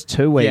the first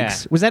 2 weeks. Yeah.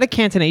 Was that a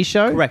Cantonese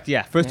show? Correct.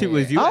 Yeah, first two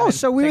was you. Oh, and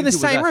so we were in the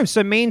second two was same us. room.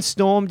 So me and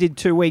Storm did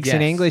 2 weeks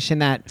in Yes. English in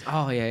that.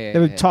 Oh yeah.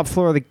 The top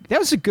floor of the. That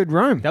was a good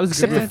room. That was a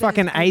except good the room.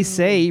 fucking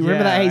AC.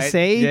 Remember Yeah, the right.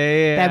 AC?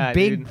 Yeah, That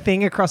big dude.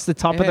 thing across the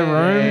top of the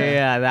Yeah, room.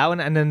 Yeah, that one.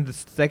 And then the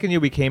second year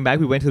we came back,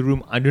 we went to the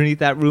room underneath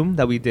that room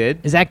that we did.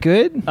 Is that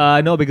good?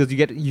 No, because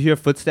you hear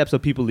footsteps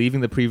of people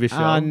leaving the previous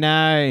show. Oh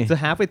no. So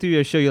halfway through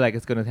your show, you're like,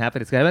 it's gonna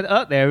happen. It's gonna happen.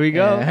 Oh, there we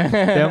go. Yeah.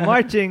 They're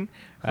marching.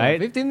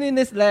 Right? 15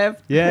 minutes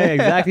left. Yeah,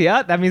 exactly.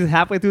 Yeah, that means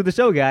halfway through the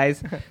show,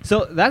 guys.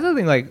 So that's the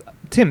thing. Like,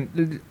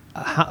 Tim,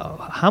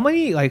 how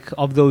many like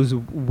of those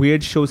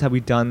weird shows have we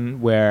done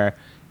where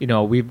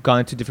we've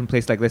gone to different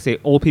places? Like, let's say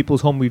old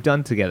people's home. We've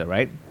done together,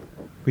 right?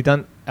 We've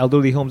done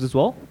elderly homes as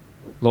well.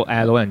 Lo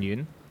and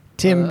Yun.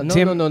 Tim.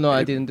 Tim. No,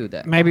 I didn't do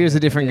that. Maybe it was a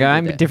different I guy,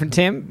 didn't do that. different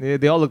Tim.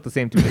 They all look the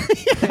same to me.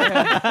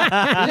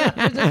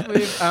 You just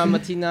with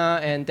Martina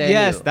and Daniel.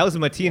 Yes, that was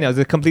Martina. It was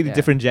a completely Yeah.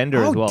 different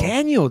gender Oh, as well.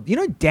 Daniel. You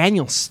know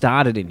Daniel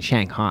started in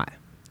Shanghai.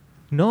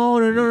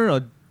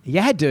 No.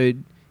 Yeah,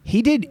 dude.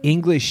 He did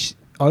English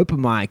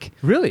open mic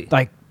Really?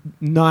 like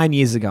 9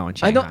 years ago in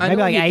I know. Shanghai.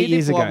 Maybe like he 8 did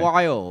years it for ago. a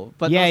while,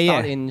 but Yeah, not yeah.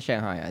 start in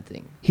Shanghai. I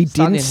think He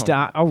Start didn't in Hong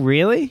start. Oh,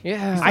 really?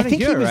 Yeah. I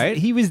think here, he was. right?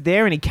 He was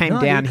there and he came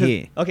No, down dude, 'cause-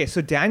 here. Okay,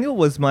 so Daniel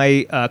was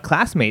my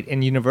classmate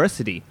in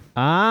university.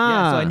 Ah.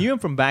 Yeah, so I knew him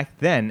from back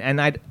then, and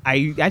I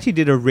actually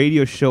did a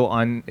radio show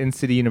on In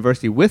City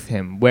University with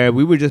him, where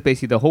we were just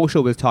basically the whole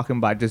show was talking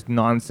about just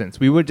nonsense.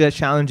 We were just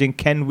challenging,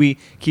 can we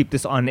keep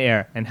this on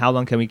air, and how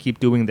long can we keep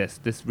doing this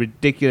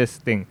ridiculous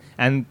thing?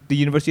 And the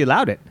university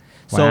allowed it.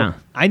 So Wow.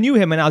 I knew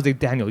him, and I was like,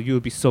 Daniel, you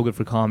would be so good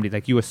for comedy.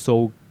 Like, you are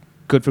so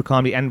good for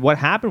comedy. And what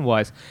happened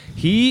was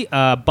he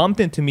bumped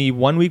into me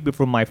 1 week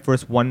before my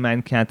first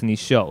one-man Cantonese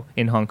show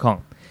in Hong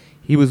Kong.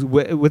 He was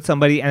with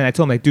somebody, and I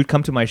told him, like, dude,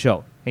 come to my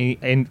show.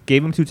 And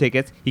gave him 2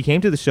 tickets. He came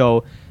to the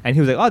show, and he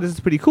was like, oh, this is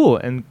pretty cool.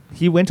 And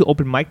he went to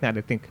open mic night,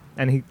 I think,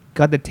 and he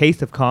got the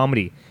taste of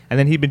comedy. And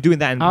then he'd been doing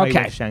that in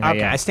Okay. Shanghai. Okay.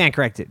 Yeah. I stand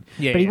corrected.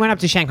 Yeah, but he yeah. went up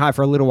to Shanghai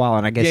for a little while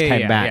and I guess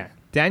came back. Yeah.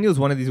 Daniel's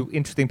one of these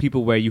interesting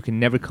people where you can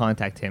never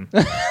contact him.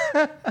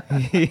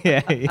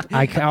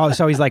 yeah.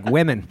 So he's like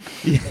women.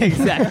 Yeah,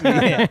 exactly.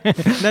 Yeah.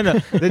 No.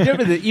 The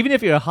difference is, even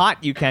if you're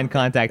hot, you can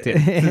contact him.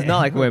 It's not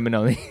like women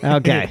only.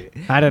 Okay.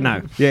 I don't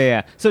know.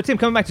 Yeah. So Tim,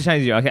 coming back to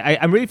Chinese New Year, okay,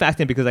 I'm really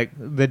fascinated because like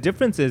the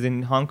differences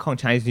in Hong Kong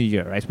Chinese New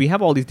Year, right? So we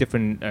have all these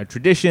different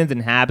traditions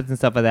and habits and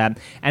stuff like that.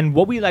 And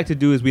what we like to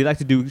do is we like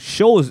to do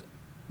shows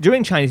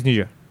during Chinese New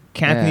Year,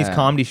 Cantonese Yeah.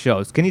 comedy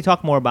shows. Can you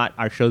talk more about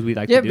our shows we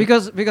like Yeah, to do?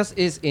 because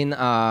it's in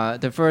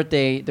the third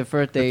day of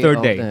third day.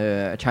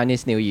 the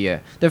Chinese New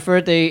Year. The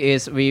third day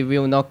is we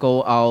will not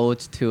go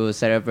out to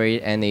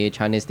celebrate any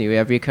Chinese New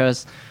Year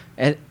because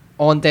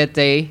on that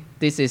day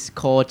this is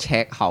called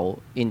Chek Hao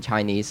in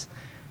Chinese,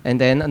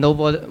 and then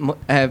nobody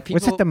people.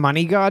 Was it the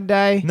money god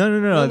day? No.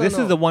 No, This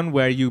no. is the one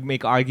where you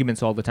make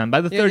arguments all the time.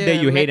 By the Yeah, third day,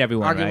 yeah, you make hate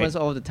everyone, arguments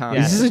right? all the time.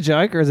 Yeah. Is this a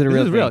joke or is it a This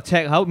real is real. thing?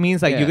 Check how it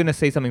means like Yeah. you're gonna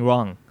say something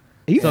wrong.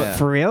 Are you So-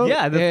 for real?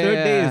 Yeah, the third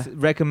day Yeah. is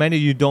recommended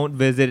you don't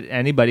visit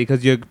anybody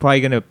because you're probably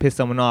gonna piss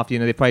someone off. You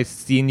know, they've probably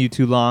seen you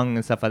too long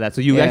and stuff like that.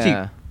 So you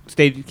Yeah.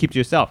 actually keep to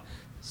yourself.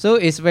 So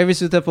it's very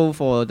suitable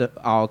for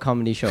our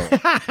comedy show.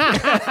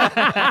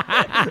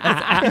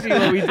 Actually,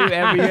 what we do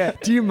every year.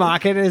 Do you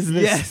market it as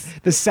this, Yes.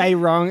 the say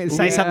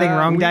something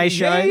wrong day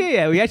show?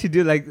 Yeah. We actually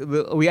do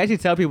we actually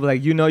tell people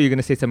like you're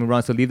gonna say something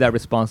wrong, so leave that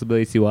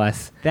responsibility to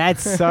us.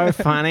 That's so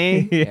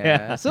funny.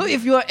 Yeah. So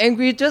if you are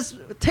angry, just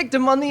take the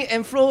money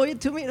and throw it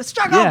to me.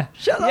 Shut Yeah. up!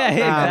 Shut up! Yeah, Oh,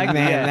 exactly.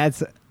 man, yeah.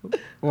 that's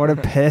what a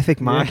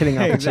perfect marketing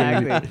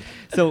opportunity. Exactly.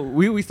 So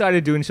we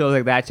started doing shows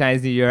like that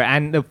Chinese New Year,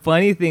 and the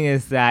funny thing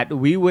is that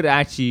we would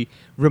actually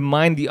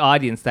remind the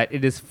audience that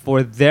it is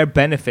for their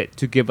benefit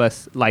to give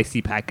us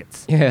lychee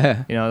packets.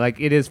 Yeah. You know, like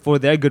it is for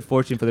their good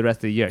fortune for the rest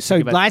of the year. to So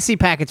give us- lychee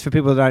packets, for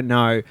people who don't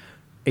know,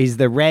 is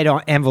the red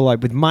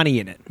envelope with money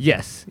in it.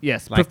 yes,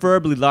 Like-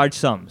 preferably large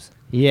sums.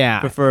 Yeah.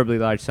 Preferably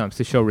large sums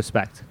to show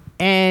respect.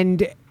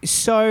 And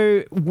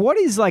so what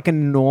is like a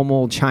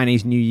normal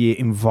Chinese New Year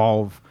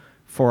involve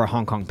for a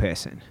Hong Kong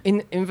person?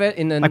 In fact,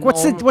 in the Like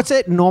what's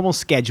a normal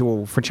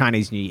schedule for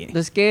Chinese New Year?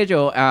 the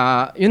schedule?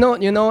 In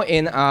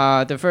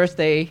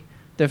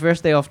the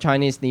first day of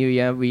Chinese New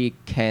Year, we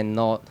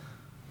cannot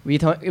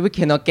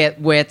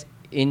get wet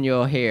in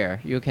your hair.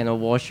 You cannot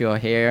wash your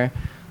hair,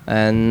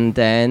 and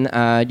then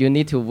you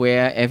need to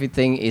wear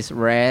everything is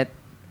red,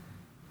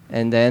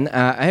 and then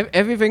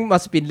everything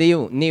must be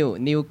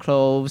new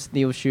clothes,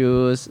 new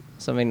shoes,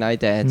 something like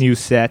that. New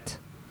set.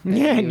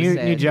 Yeah, And you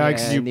new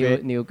jokes. yeah, New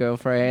bit. new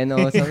girlfriend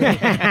or something.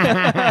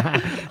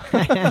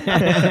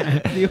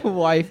 New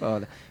wife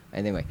or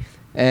anyway.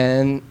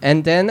 And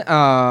then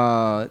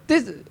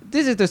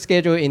this is the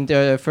schedule in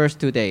the first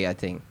 2 days, I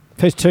think.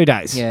 First 2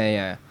 days.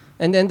 Yeah.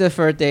 And then the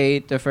third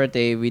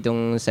day we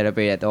don't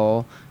celebrate at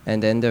all.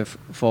 And then the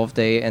fourth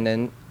day, and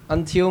then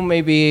until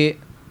maybe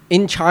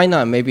in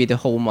China, maybe the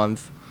whole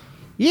month.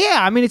 Yeah,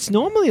 I mean, it's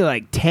normally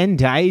like 10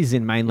 days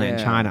in mainland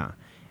Yeah. China.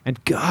 And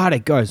God,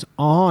 it goes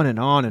on and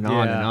on and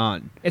on and Yeah.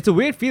 on. It's a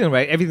weird feeling,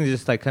 right? Everything's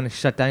just like kind of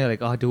shut down. You're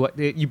like, oh,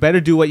 you better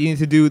do what you need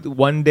to do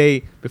one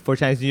day before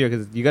Chinese New Year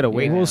because you got to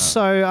wait. Well,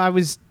 so I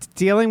was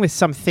dealing with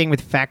something with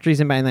factories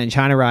in mainland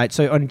China, right?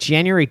 So on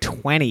January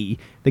 20,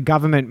 the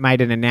government made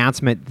an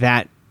announcement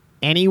that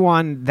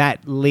anyone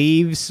that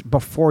leaves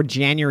before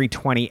January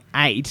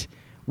 28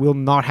 will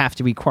not have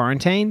to be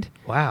quarantined.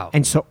 Wow.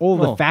 And so all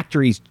the Oh.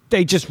 factories,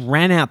 they just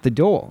ran out the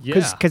door. Yeah.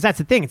 Because that's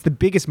the thing. It's the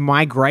biggest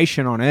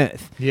migration on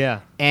Earth. yeah.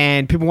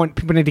 And people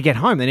need to get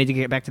home. They need to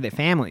get back to their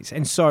families.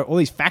 And so all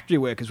these factory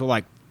workers were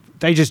like,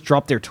 they just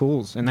dropped their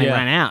tools and they Yeah.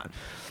 ran out.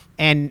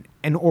 And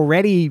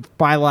already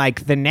by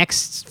like the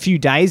next few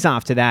days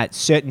after that,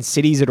 certain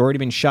cities had already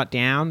been shut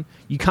down.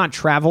 You can't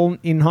travel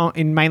in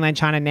mainland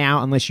China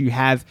now unless you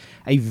have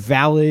a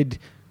valid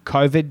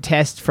COVID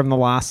test from the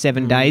last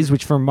 7 days,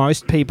 which for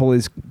most people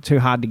is too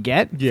hard to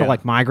get Yeah. for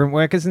like migrant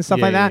workers and stuff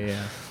like that. Yeah.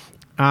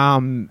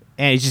 And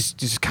it's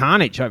just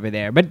carnage over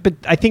there. But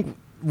I think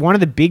one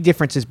of the big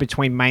differences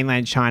between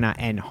mainland China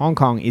and Hong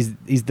Kong is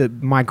the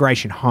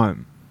migration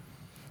home.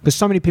 Because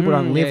so many people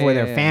don't live where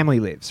their family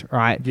lives,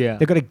 right? Yeah.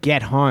 They've got to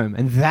get home,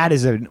 and that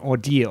is an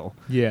ordeal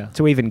Yeah.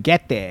 to even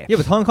get there. Yeah,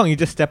 with Hong Kong, you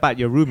just step out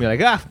your room. You're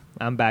like,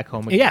 I'm back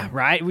home again. Yeah,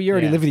 right? Well, you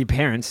already Yeah. live with your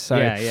parents. So.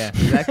 Yeah.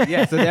 Exactly.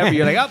 Yeah. So there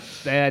you're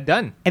like,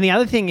 done. And the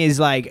other thing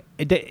is, like,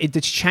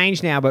 it's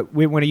changed now, but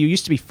when it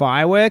used to be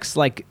fireworks,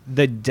 like,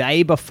 the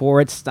day before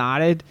it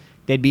started,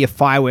 there'd be a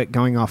firework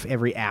going off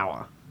every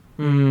hour.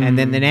 And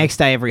then the next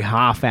day, every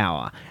half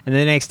hour. And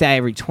the next day,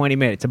 every 20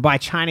 minutes. And by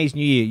Chinese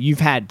New Year, you've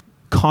had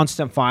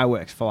constant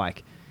fireworks for,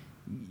 like,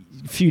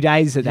 a few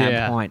days at that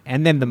Yeah. point.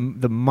 And then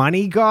the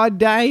Money God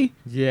Day,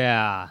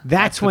 Yeah.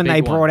 that's the when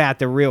they big one. brought out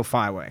the real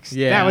fireworks.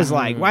 Yeah. That was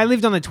like, well, I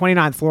lived on the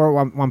 29th floor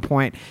at one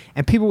point,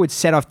 and people would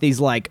set off these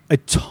like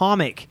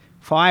atomic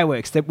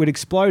fireworks that would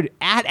explode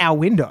at our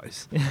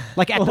windows,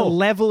 like at the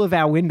level of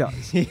our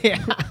windows. Yeah.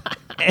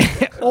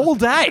 All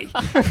day.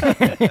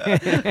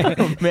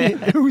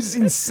 Man. It was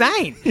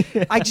insane.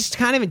 I just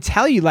can't even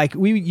tell you. Like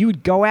you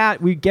would go out,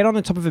 we'd get on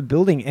the top of a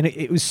building, and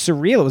it was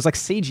surreal. It was like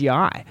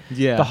CGI.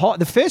 Yeah.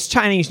 The first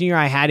Chinese New Year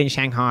I had in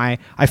Shanghai,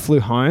 I flew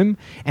home,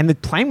 and the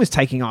plane was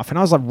taking off, and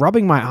I was like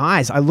rubbing my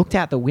eyes. I looked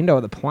out the window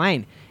of the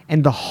plane,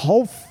 and the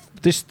whole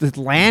the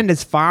land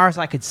as far as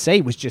I could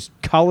see was just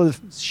colors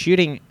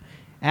shooting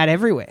out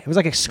everywhere. It was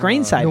like a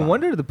screensaver. No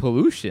wonder the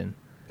pollution.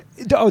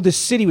 Oh, the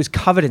city was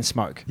covered in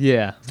smoke.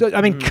 Yeah. I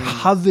mean,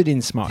 covered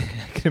in smoke.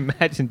 I can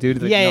imagine, dude.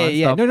 Like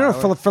Yeah. nonstop No.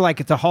 fireworks. For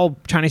like the whole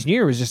Chinese New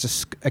Year was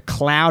just a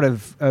cloud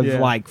of Yeah.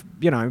 like,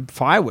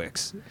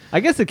 fireworks.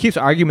 I guess it keeps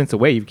arguments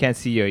away. You can't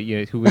see who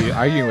you're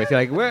arguing with. You're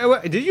like,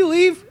 where did you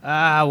leave?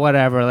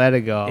 Whatever. Let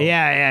it go.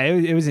 Yeah.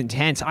 It was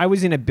intense. I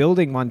was in a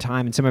building one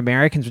time, and some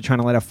Americans were trying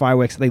to let off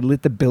fireworks. They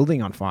lit the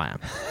building on fire.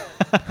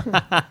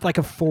 Like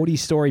a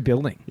 40-story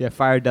building. Yeah.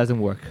 Fire doesn't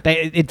work.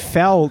 It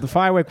fell. The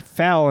firework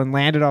fell and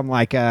landed on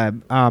like a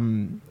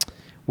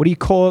what do you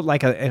call it?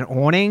 Like an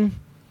awning.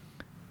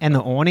 And the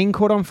awning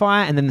caught on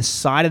fire, and then the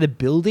side of the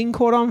building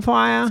caught on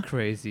fire.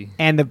 Crazy.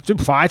 And the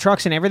fire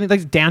trucks and everything,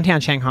 like downtown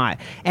Shanghai.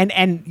 And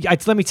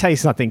let me tell you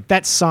something.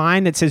 That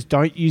sign that says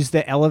 "Don't use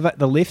the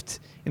lift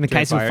in the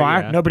During case of fire,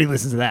 fire," yeah. nobody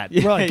listens to that.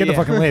 Yeah, We're like, get the yeah.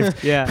 fucking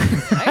lift. Yeah.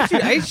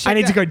 I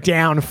need to go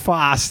down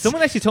fast.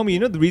 Someone actually told me,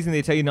 the reason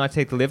they tell you not to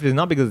take the lift is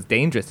not because it's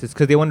dangerous. It's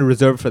because they want to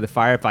reserve it for the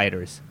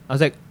firefighters. I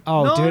was like,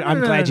 Oh, no, dude, no,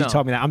 I'm no, glad no, you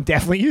told me that. I'm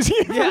definitely using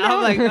it. Yeah,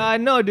 I'm like,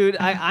 no, dude.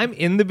 I'm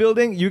in the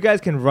building. You guys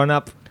can run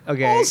up.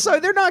 Okay. Also,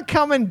 they're not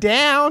coming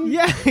down.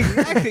 Yeah,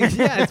 exactly.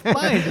 Yeah, it's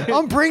fine. dude.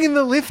 I'm bringing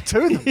the lift to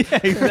them. Yeah,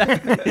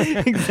 exactly.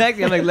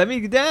 Exactly. I'm like, let me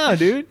get down,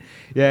 dude.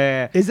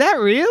 Yeah. Is that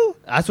real?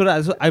 That's what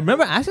I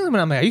remember asking them,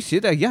 and I'm like, are you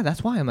serious? Like, yeah,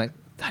 that's why. I'm like,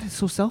 that is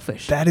so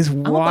selfish. That is I'm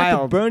about to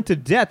wild. burn to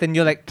death, and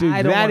you're like, Dude,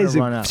 I don't that want is to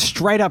run a up.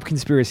 straight up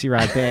conspiracy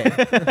right there.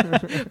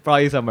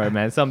 Probably somewhere,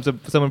 man. Someone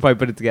probably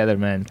put it together,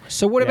 man.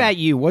 So what Yeah. about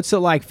you? What's it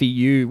like for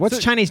you? What's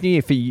So- Chinese New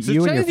Year for you, So you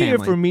and your Chinese New Year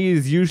family? for me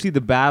is usually the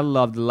battle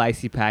of the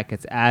Lycee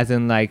packets, as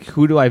in like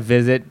who do I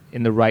visit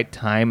in the right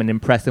time and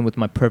impress them with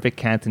my perfect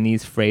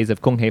Cantonese phrase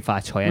of "Gong hei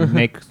fa choi"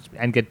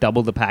 and get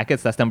double the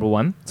packets. That's number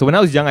one. So when I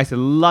was young, I used to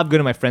love going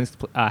to my friends'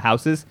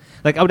 houses.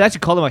 Like I would actually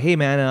call them like, "Hey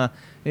man,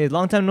 hey,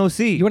 long time no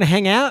see. You want to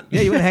hang out?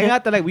 Yeah, you want to hang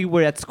out?" They're like, "We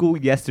were at school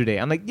yesterday."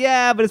 I'm like,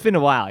 "Yeah, but it's been a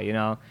while, you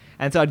know."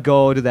 And so I'd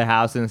go to their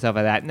house and stuff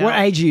like that. Now, What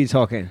age are you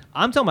talking?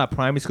 I'm talking about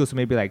primary school, so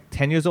maybe like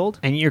 10 years old.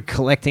 And you're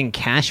collecting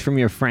cash from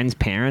your friends'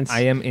 parents?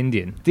 I am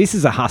Indian. This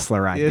is a hustler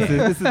right This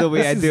there. is the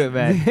way I do it,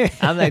 man.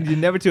 I'm like, you're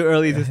never too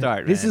early to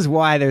start. This man. is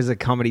why there's a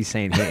comedy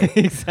scene here.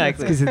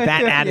 exactly Because of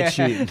that Yeah.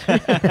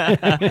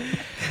 attitude.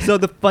 So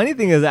the funny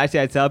thing is,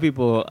 actually, I tell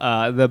people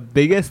the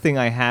biggest thing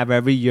I have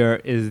every year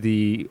is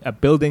the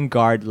building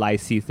guard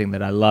lycée thing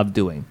that I love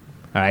doing.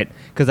 All right,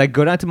 because I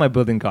go down to my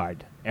building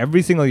guard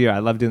every single year. I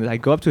love doing this. I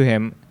go up to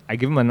him, I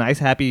give him a nice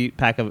happy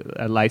pack of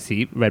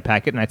lycée, red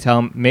packet, and I tell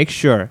him, make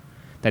sure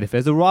that if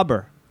there's a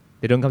robber,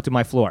 they don't come to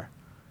my floor.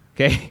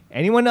 Okay,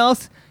 anyone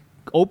else,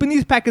 open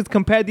these packets,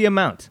 compare the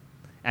amount,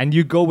 and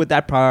you go with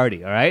that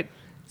priority. All right.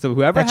 So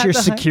whoever That's has your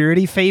the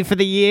security fee for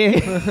the year.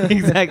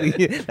 exactly.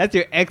 That's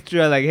your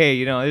extra, like,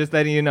 hey, just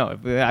letting you know.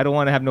 I don't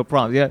want to have no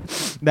problems. Yeah,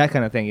 that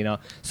kind of thing,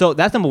 So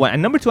that's number one.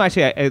 And number two,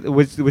 actually,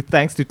 with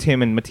thanks to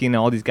Tim and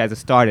Martina, all these guys have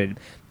started.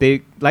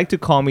 They like to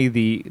call me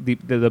the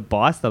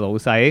boss, the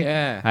losai.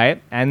 Yeah.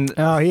 Right? And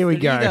Oh, here we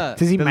The go. leader.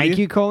 Does he The make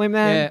leader. you call him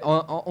Yeah, that?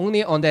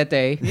 only on that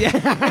day. you know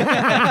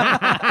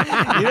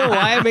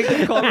why I make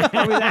them call me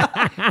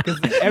that? Because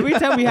every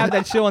time we have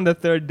that show on the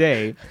third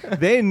day,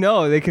 they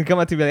know they can come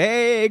up to me like,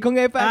 hey, kung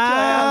e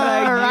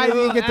Ah, right,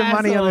 you get the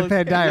money on the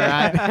third day,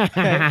 right?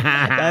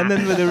 And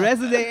then for the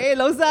rest of the day, hey,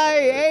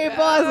 Losai, hey,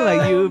 boss.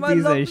 Like, you my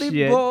piece of lovely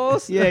shit.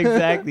 boss. Yeah,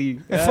 exactly.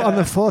 On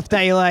the fourth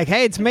day, you're like,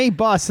 hey, it's me,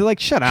 boss. They're like,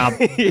 shut up.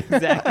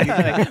 Exactly.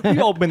 Like, we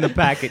open the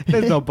packet.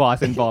 There's no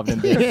boss involved in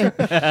this.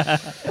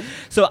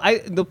 So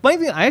the funny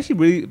thing, I actually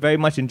really very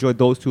much enjoyed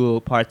those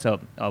two parts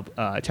of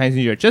Chinese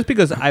New Year, just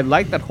because I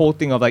like that whole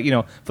thing of like,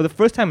 for the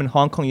first time in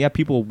Hong Kong, you have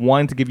people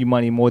wanting to give you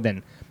money more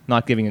than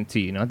not giving it to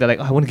you. They're like,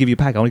 oh, I want to give you a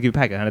packet. I want to give you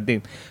a packet kind of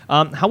thing.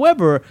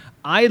 However,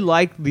 I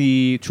like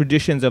the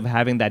traditions of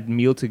having that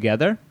meal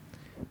together,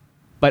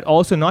 but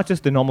also not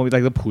just the normal,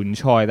 like the pun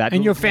choy. That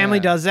And your family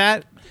Yeah. does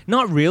that?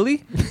 not really,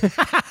 which is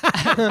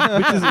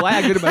why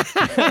I go to my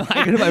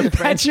friends.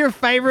 That's your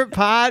favorite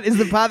part, is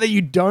the part that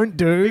you don't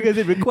do? Because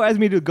it requires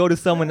me to go to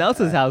someone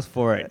else's house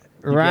for it.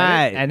 You get it?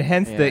 Right. And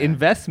hence the Yeah.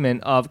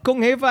 investment of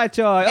Kung Hei Fa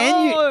Choy. And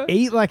Oh! you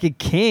eat like a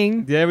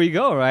king. There we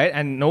go, right?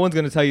 And no one's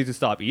going to tell you to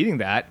stop eating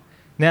that.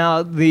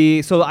 Now,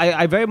 so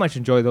I very much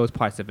enjoy those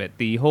parts of it.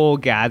 The whole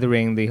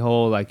gathering, the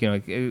whole,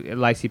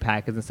 lycée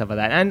packets and stuff like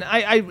that. And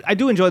I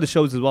do enjoy the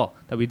shows as well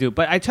that we do.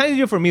 But Chinese New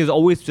Year for me has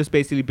always just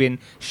basically been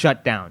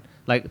shut down.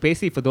 Like,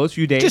 basically for those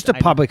few days. Just a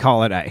public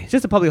holiday. It's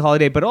just a public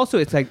holiday, but also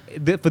it's like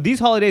for these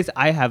holidays,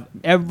 I have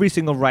every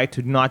single right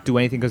to not do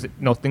anything because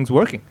nothing's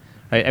working.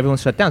 Right?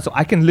 Everyone's shut down, so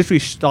I can literally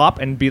stop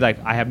and be like,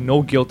 I have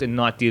no guilt in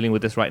not dealing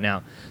with this right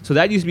now. So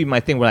that used to be my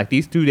thing, where like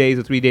these 2 days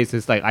or 3 days,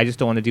 it's like I just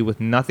don't want to deal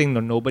with nothing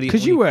or nobody.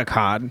 Because you Only- work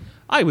hard.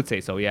 I would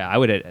say so. Yeah, I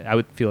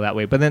would feel that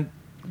way. But then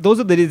those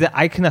are the days that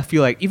I kind of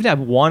feel like even if I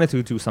wanted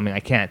to do something, I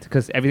can't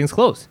because everything's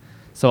closed.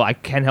 So I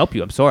can't help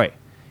you. I'm sorry.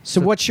 So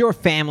what's your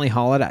family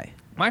holiday?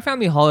 My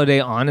family holiday,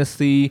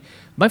 honestly,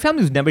 my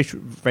family was never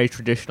very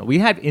traditional. We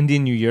had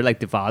Indian New Year like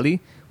Diwali,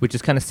 which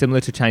is kind of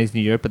similar to Chinese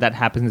New Year, but that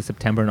happens in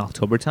September and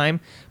October time.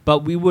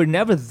 But we were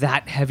never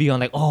that heavy on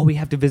like, oh, we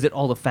have to visit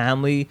all the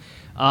family.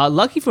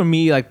 Lucky for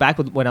me, like back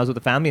when I was with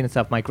the family and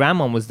stuff, my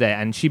grandmom was there,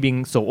 and she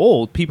being so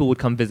old, people would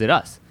come visit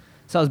us.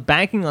 So I was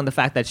banking on the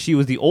fact that she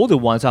was the older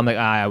one. So I'm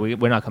like,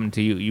 we're not coming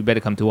to you. You better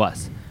come to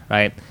us,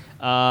 right?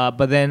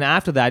 But then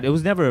after that, it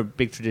was never a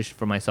big tradition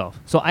for myself.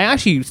 So I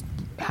actually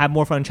had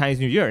more fun Chinese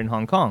New Year in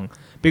Hong Kong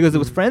because it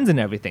was friends and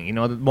everything.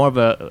 More of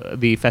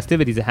the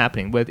festivities are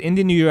happening. With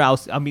Indian New Year,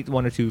 I'll meet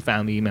one or two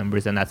family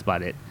members, and that's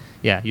about it.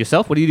 Yeah,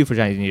 yourself? What do you do for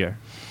Chinese New Year?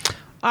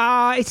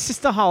 It's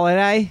just a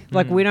holiday.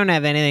 Like, we don't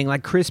have anything.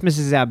 Like, Christmas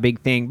is our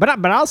big thing. But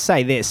I'll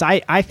say this.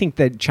 I think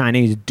that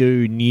Chinese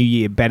do New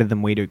Year better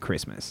than we do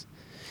Christmas.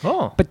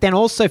 Oh, But then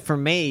also for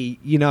me,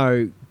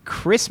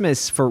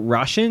 Christmas for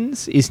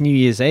Russians is New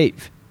Year's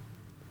Eve.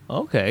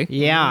 okay.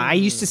 Yeah, I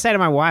used to say to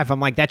my wife, I'm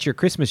like, that's your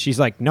Christmas. She's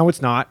like, no,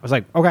 it's not. I was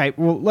like, okay,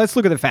 well, let's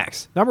look at the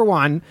facts. Number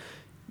one,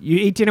 you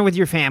eat dinner with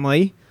your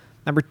family.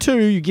 Number two,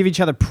 you give each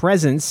other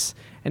presents.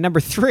 And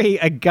number three,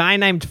 a guy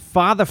named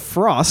Father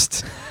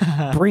Frost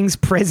brings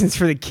presents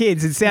for the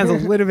kids. It sounds a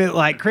little bit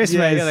like Christmas.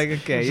 Yeah, you're like,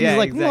 okay, She's yeah,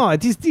 like, no,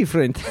 it is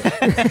different.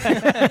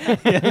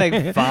 You're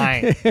like,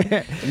 fine.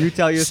 You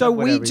tell yourself. So we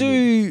whatever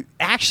you do.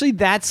 Actually,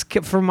 that's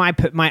for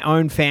my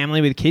own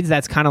family with kids.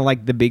 That's kind of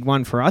like the big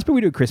one for us. But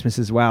we do Christmas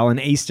as well and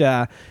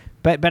Easter.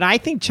 But I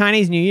think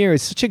Chinese New Year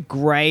is such a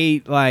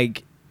great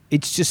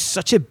it's just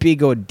such a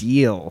big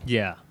ordeal.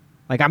 Yeah.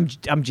 Like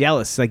I'm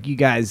jealous. Like you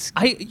guys.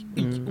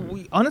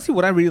 Honestly,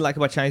 what I really like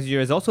about Chinese New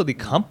Year is also the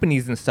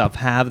companies and stuff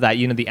have that,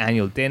 the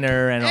annual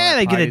dinner and all Yeah, the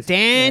they get a parties.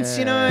 dance.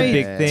 Yeah. The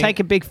big thing.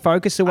 Take a big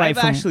focus away I've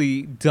from.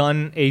 actually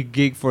done a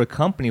gig for a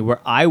company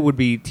where I would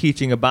be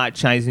teaching about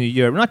Chinese New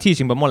Year, not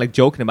teaching, but more like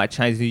joking about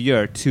Chinese New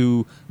Year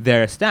to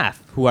their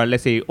staff who are,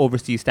 let's say,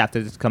 overseas staff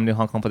that just come to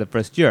Hong Kong for the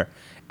first year.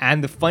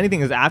 And the funny thing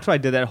is, after I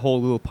did that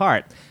whole little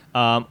part,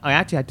 I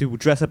actually had to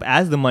dress up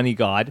as the money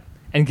god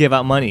and give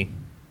out money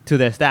to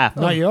their staff.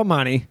 Not your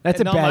money. That's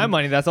a not bad. my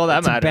money. That's all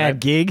that that's a matters. bad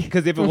gig.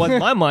 Because if it was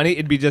my money,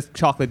 it'd be just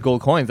chocolate gold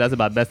coins. That's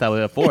about the best I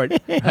would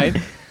afford, right?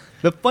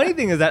 The funny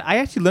thing is that I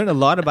actually learned a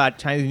lot about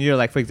Chinese New Year.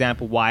 Like, for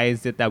example, why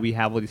is it that we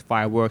have all these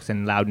fireworks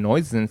and loud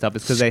noises and stuff?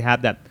 It's because they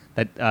have that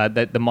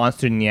the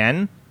monster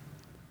Nian,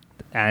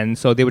 and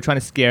so they were trying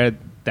to scare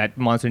that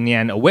monster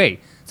Nian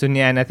away. So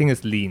Nian, I think,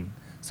 is lean.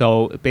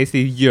 So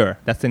basically, year.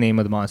 That's the name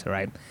of the monster,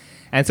 right?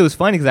 And so it was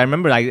funny because I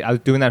remember I was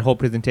doing that whole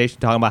presentation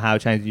talking about how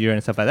Chinese New Year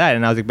and stuff like that.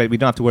 And I was like, but we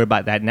don't have to worry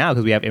about that now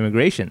because we have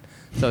immigration.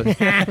 So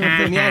yeah,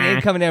 it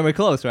ain't coming anywhere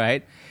close,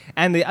 right?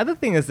 And the other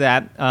thing is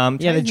that Yeah, the Chinese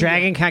New Year-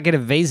 dragon can't get a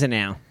visa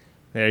now.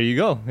 There you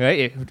go.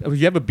 Right? If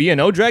you have a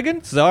B&O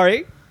dragon,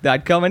 sorry,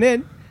 not coming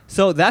in.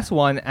 So that's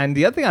one. And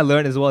the other thing I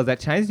learned as well is that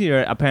Chinese New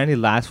Year apparently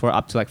lasts for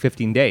up to like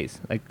 15 days,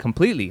 like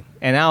completely.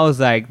 And I was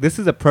like, this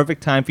is a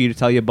perfect time for you to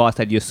tell your boss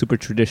that you're super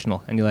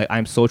traditional. And you're like,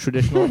 I'm so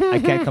traditional. I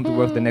can't come to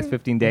work the next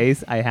 15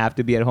 days. I have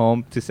to be at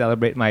home to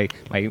celebrate my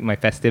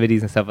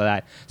festivities and stuff like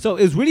that. So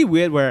it was really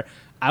weird where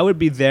I would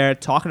be there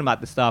talking about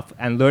the stuff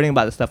and learning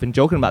about the stuff and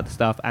joking about the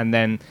stuff. And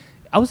then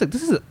I was like,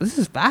 this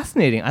is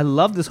fascinating. I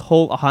love this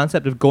whole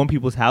concept of going to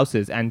people's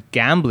houses and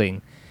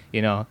gambling,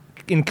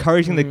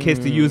 encouraging the kids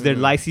to use their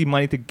lycée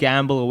money to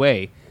gamble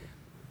away.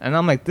 And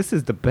I'm like, this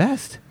is the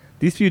best.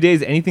 These few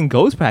days, anything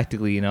goes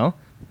practically,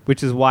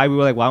 which is why we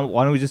were like, why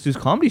don't we just do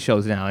comedy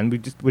shows now? And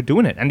we're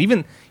doing it. And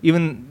even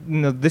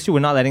this year, we're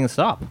not letting it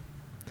stop.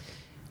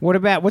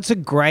 What's a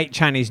great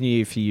Chinese New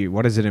Year for you?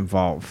 What does it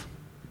involve?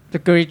 The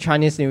great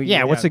Chinese New Year.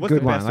 Yeah, what's a what's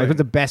good the one? best Like, way? what's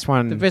the best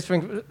one? The best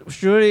thing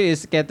surely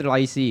is get the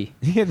lycée.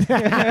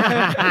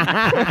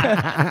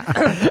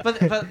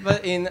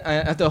 but in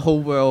the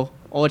whole world,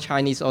 all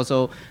Chinese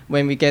also,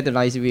 when we get the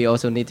lycée, we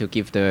also need to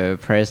give the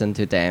present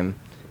to them.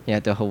 Yeah,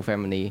 the whole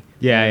family.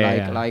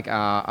 Like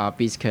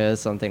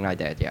biscuits, something like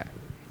that. Yeah.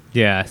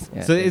 Yes.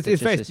 Yeah, So that's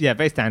it's very just-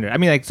 very standard. I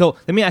mean, like, so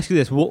let me ask you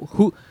this: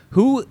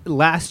 who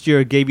last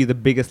year gave you the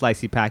biggest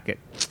lycée packet?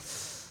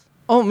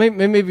 Oh,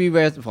 maybe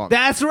where's one?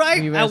 That's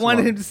right. You I asked wanted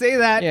one. him to say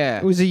that.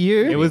 Yeah. Was it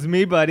you? It was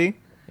me, buddy.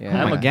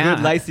 Yeah. I'm my a God.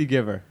 good lycée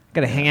giver.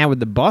 Got to hang out with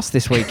the boss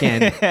this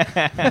weekend.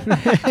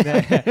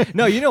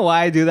 No, you know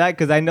why I do that?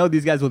 Because I know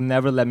these guys will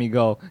never let me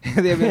go.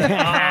 They'll be like,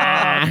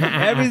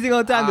 "Ah." Every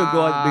single time they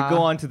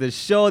go on to the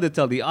show, they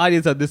tell the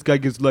audience how this guy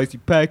gives lycée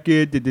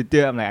packet.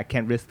 I'm like, I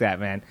can't risk that,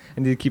 man.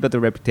 I need to keep up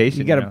the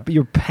reputation.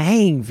 You're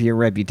paying for your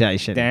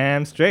reputation.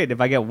 Damn straight. If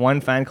I get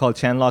one fan called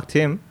Chanlock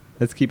Tim,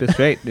 let's keep it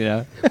straight,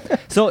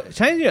 So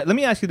Chinese New Year, let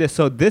me ask you this.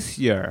 So this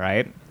year,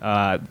 right,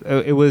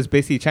 it was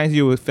basically Chinese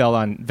New Year fell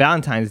on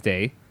Valentine's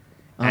Day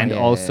and yeah,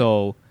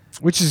 also,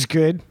 Which is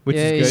good. which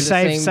Yeah, is yeah, good. the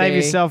Save same day.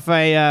 yourself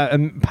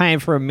paying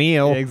for a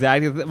meal. Yeah,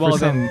 exactly. Well,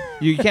 some- then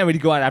you can't really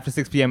go out after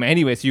 6 p.m.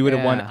 anyway, so you would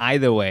have won Yeah.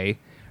 either way,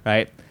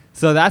 right?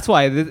 So that's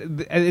why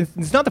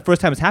it's not the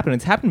first time it's happened.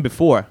 It's happened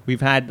before.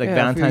 We've had like Yeah, a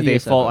few Valentine's Day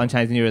years fall ago. on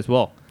Chinese New Year as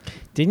well.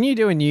 Didn't you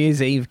do a New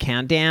Year's Eve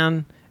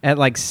countdown at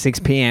like 6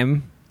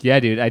 p.m.? Yeah,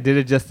 dude, I did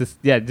it just this.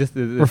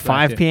 Or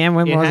 5 p.m.?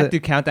 When it was had it? to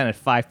count down at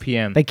 5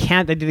 p.m. They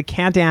did a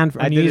countdown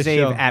I on did New a Year's Eve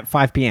show. at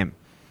 5 p.m.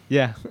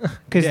 Yeah,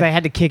 because Yeah. they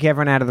had to kick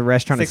everyone out of the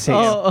restaurant at 6 6.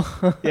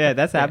 Oh, yeah,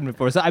 that's happened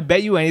before. So I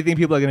bet you anything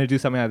people are going to do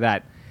something like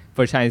that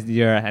for Chinese New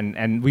Year,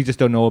 and we just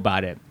don't know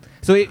about it.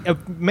 So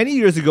many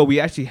years ago, we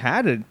actually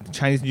had a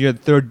Chinese New Year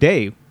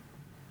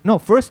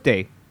first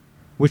day,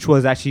 which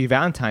was actually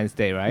Valentine's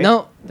Day, right?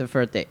 no, the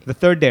third day. The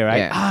third day, right?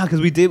 Yeah. Because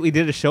we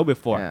did a show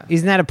before. Yeah.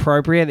 Isn't that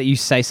appropriate that you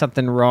say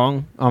something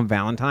wrong on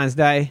Valentine's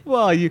Day?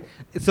 Well,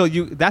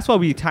 that's why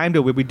we timed it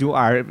where we do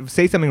our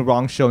say something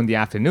wrong show in the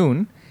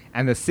afternoon,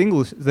 and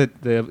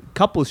the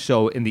couples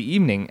show in the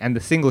evening, and the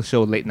single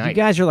show late You night.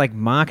 guys are like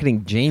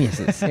marketing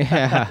geniuses.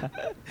 Yeah.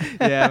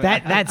 Yeah,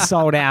 that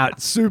sold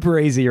out super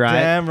easy, right?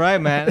 damn right,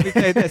 man. Let me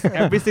tell you this: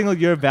 every single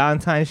year,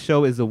 Valentine's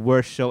show is the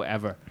worst show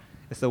ever.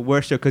 It's the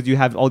worst show because you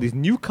have all these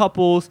new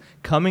couples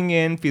coming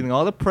in, feeling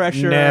all the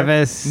pressure,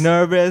 Nervous.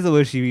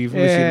 Will she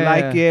Yeah.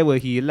 like it? Will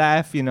he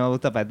laugh?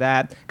 Stuff like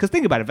that. Because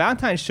think about it,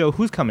 Valentine's show,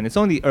 who's coming? It's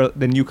only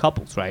the new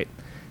couples, right?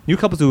 New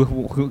couples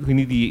who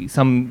need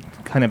some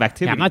kind of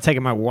activity. Yeah, I'm not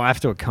taking my wife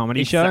to a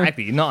comedy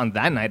Exactly, not on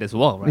that night as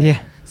well, right? Yeah.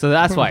 So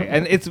that's why,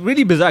 and it's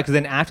really bizarre because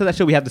then after that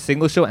show we have the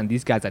single show, and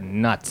these guys are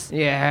nuts.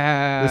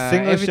 Yeah. The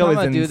single Every show time is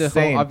I do the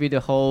insane. whole, I'll be the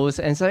host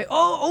and say,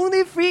 "Oh,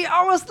 only 3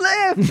 hours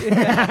left."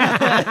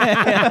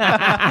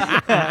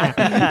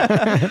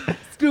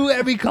 Screw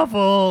every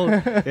couple.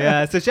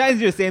 Yeah. So Chinese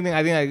New Year, same thing.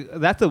 I think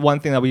that's the one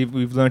thing that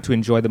we've learned to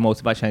enjoy the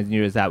most about Chinese New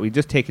Year is that we've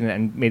just taken it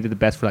and made it the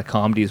best for like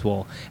comedy as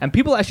well. And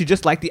people actually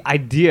just like the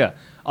idea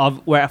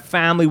of where a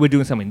family we're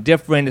doing something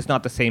different. It's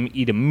not the same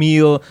eat a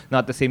meal,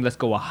 not the same let's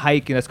go a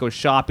hike and let's go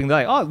shopping.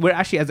 They're like, oh, we're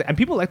actually and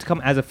people like to come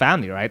as a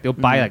family, right? They'll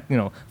buy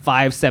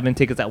 5-7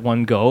 tickets at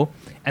one go,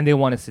 and they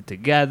want to sit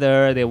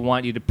together. They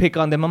want you to pick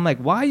on them. I'm like,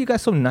 why are you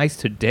guys so nice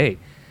today?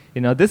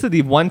 This is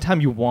the one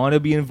time you want to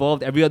be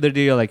involved. Every other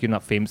day, you're like, you're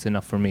not famous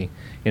enough for me.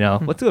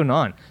 What's going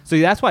on? So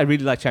that's why I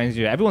really like Chinese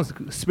New Year. Everyone's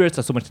spirits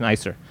are so much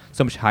nicer,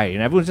 so much higher.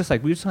 And everyone's just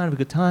like, we just want to have a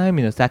good time.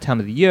 It's that time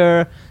of the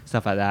year,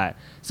 stuff like that.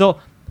 So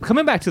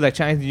coming back to like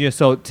Chinese New Year.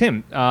 So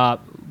Tim,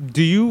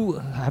 do you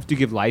have to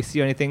give lycée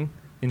or anything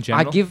in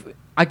general?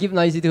 I give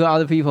lycée to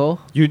other people.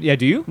 Do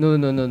you? No.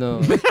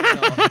 No,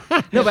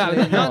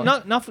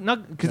 but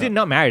not because you're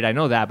not married. I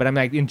know that, but I'm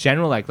like in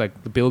general, like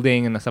the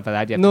building and stuff like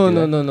that. You have No. to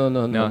do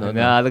that.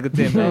 No, look at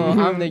Tim. No, man.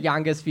 I'm the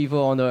youngest people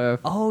on the earth.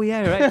 Oh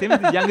yeah, right. Tim's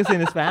the youngest in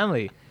his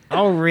family.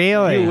 Oh,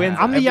 really? He wins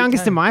I'm the every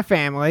youngest in time. my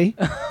family.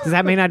 Does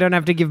that mean I don't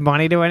have to give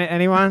money to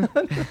anyone?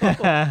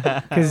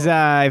 Because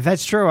if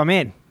that's true, I'm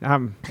in.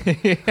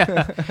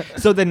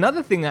 So the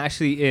another thing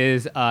actually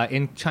is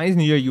in Chinese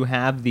New Year you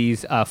have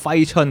these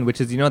Fai Chun,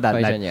 which is that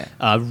Fai Chun,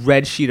 yeah.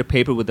 red sheet of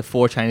paper with the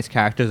 4 Chinese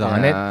characters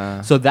on Yeah.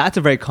 it. So that's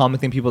a very common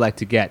thing people like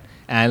to get,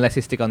 and let's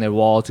say stick on their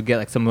wall to get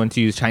like someone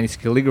to use Chinese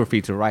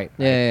calligraphy to write.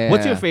 Yeah.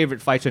 What's your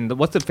favorite Fai Chun?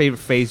 What's the favorite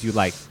phrase you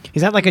like?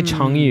 Is that like a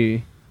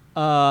Chongyu?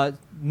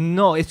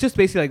 No, it's just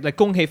basically like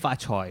Gong Hei Fa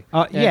Choi.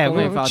 Yeah, Gong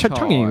Hei well, Fa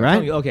Chongyu, Choi.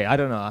 right? Okay, I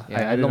don't know.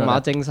 I don't Long know Ma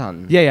that. Jing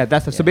San. Yeah,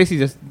 that's so Yeah. basically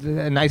just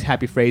nice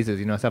happy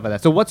phrases, stuff like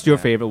that. So what's your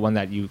favorite one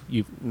that you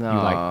like?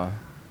 No.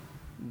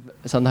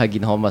 身體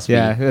健康 must be.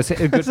 Yeah, that's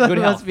a good So good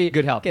it health. must be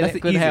Good health. good- That's the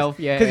good easiest. health,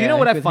 yeah, Because you know yeah,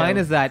 what I good find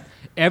health. is that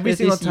every This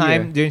single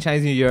time year. during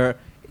Chinese New Year,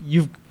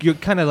 you're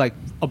kind of like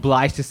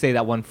obliged to say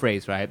that one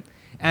phrase, right?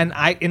 And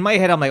in my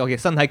head, I'm like, okay,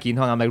 身體健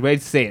康. I'm like ready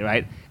to say it,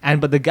 right?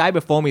 But the guy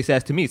before me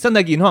says to me, 身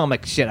體健康. I'm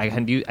like, shit, I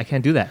can't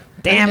do that.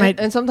 Damn it.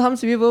 And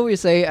sometimes people will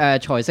say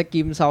財色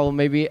兼收,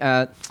 maybe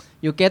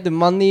you get the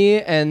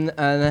money and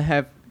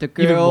have the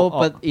Even girl,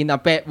 more- but in a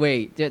bad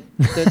way.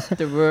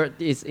 The word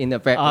is in a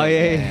bad Oh,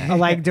 way. yeah. I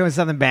like doing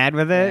something bad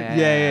with it.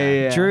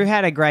 Yeah. Drew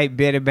had a great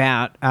bit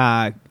about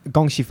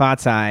Gong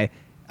Shifatai.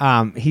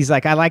 He's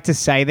like, I like to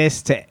say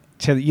this to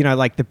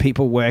like the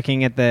people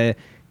working at the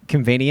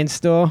convenience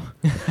store.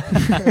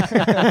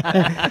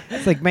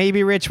 It's like,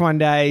 maybe rich one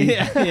day.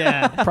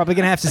 Yeah. Probably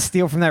gonna have to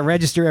steal from that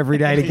register every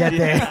day to get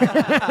there.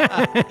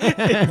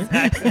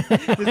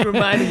 Just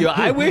reminding you,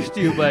 I wished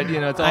you, but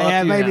it's all up Yeah,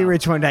 to you maybe now.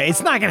 rich one day.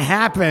 It's not gonna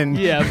happen.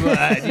 Yeah,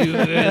 but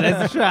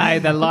let's try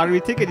that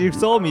lottery ticket you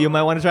sold me. You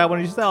might want to try one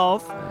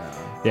yourself.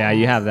 Yeah,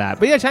 you have that.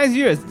 But yeah, Chinese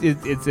New Year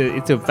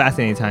it's a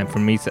fascinating time for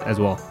me as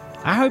well.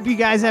 I hope you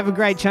guys have a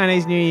great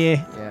Chinese New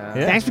Year. Yeah.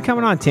 Yeah. Thanks for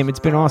coming on, Tim.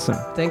 It's been awesome.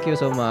 Thank you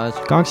so much.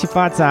 Gong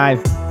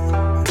Shifatai.